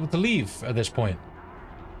just be able to leave at this point.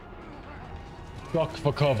 Duck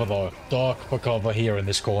for cover though. Duck for cover here in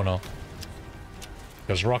this corner.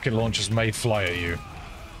 Because rocket launchers may fly at you.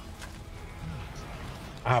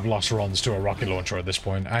 I have lost runs to a rocket launcher at this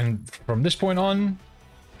point. And from this point on,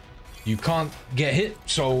 you can't get hit.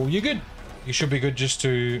 So you're good. You should be good just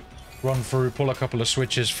to run through, pull a couple of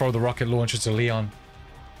switches, throw the rocket launcher to Leon.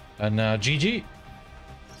 And GG.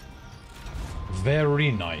 Very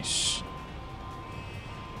nice.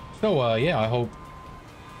 So, yeah, I hope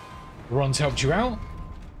the runs helped you out.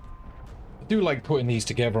 I do like putting these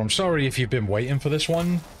together. I'm sorry if you've been waiting for this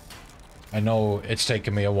one. I know it's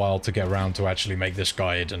taken me a while to get around to actually make this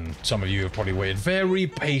guide, and some of you have probably waited very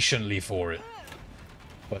patiently for it.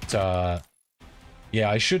 But,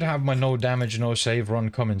 yeah, I should have my no damage, no save run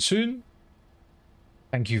coming soon.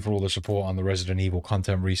 Thank you for all the support on the Resident Evil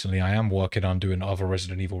content recently. I am working on doing other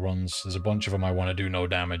Resident Evil runs. There's a bunch of them I want to do no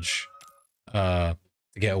damage. To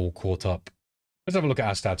get all caught up. Let's have a look at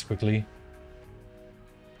our stats quickly.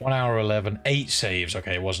 1 hour 11, 8 saves.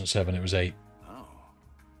 Okay, it wasn't 7, it was 8. Oh.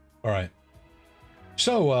 Alright.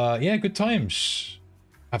 So, yeah, good times.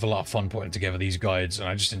 I have a lot of fun putting together these guides, and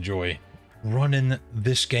I just enjoy running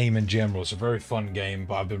this game in general. It's a very fun game,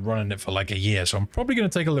 but I've been running it for like a year, so I'm probably going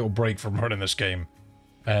to take a little break from running this game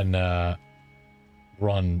and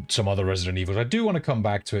run some other Resident Evils. I do want to come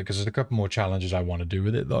back to it because there's a couple more challenges I want to do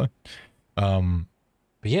with it, though.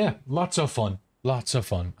 But yeah, lots of fun. Lots of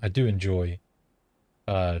fun. I do enjoy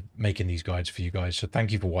making these guides for you guys. So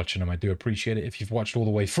thank you for watching them. I do appreciate it. If you've watched all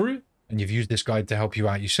the way through and you've used this guide to help you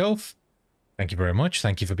out yourself, thank you very much.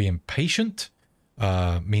 Thank you for being patient.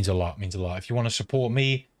 Means a lot. Means a lot. If you want to support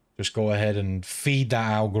me, just go ahead and feed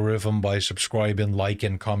that algorithm by subscribing,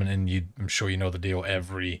 liking, commenting. I'm sure you know the deal.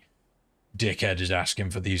 Every dickhead is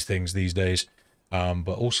asking for these things these days.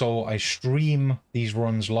 But also, I stream these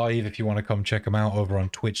runs live if you want to come check them out over on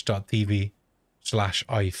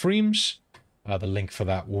twitch.tv/ifreams. The link for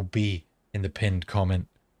that will be in the pinned comment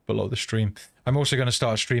below the stream. I'm also going to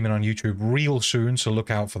start streaming on YouTube real soon, so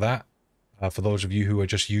look out for that. For those of you who are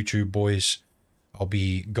just YouTube boys, I'll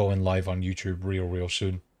be going live on YouTube real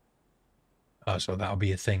soon. So that'll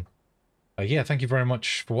be a thing. Yeah, thank you very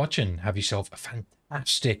much for watching. Have yourself a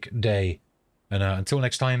fantastic day. And until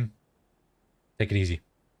next time, take it easy.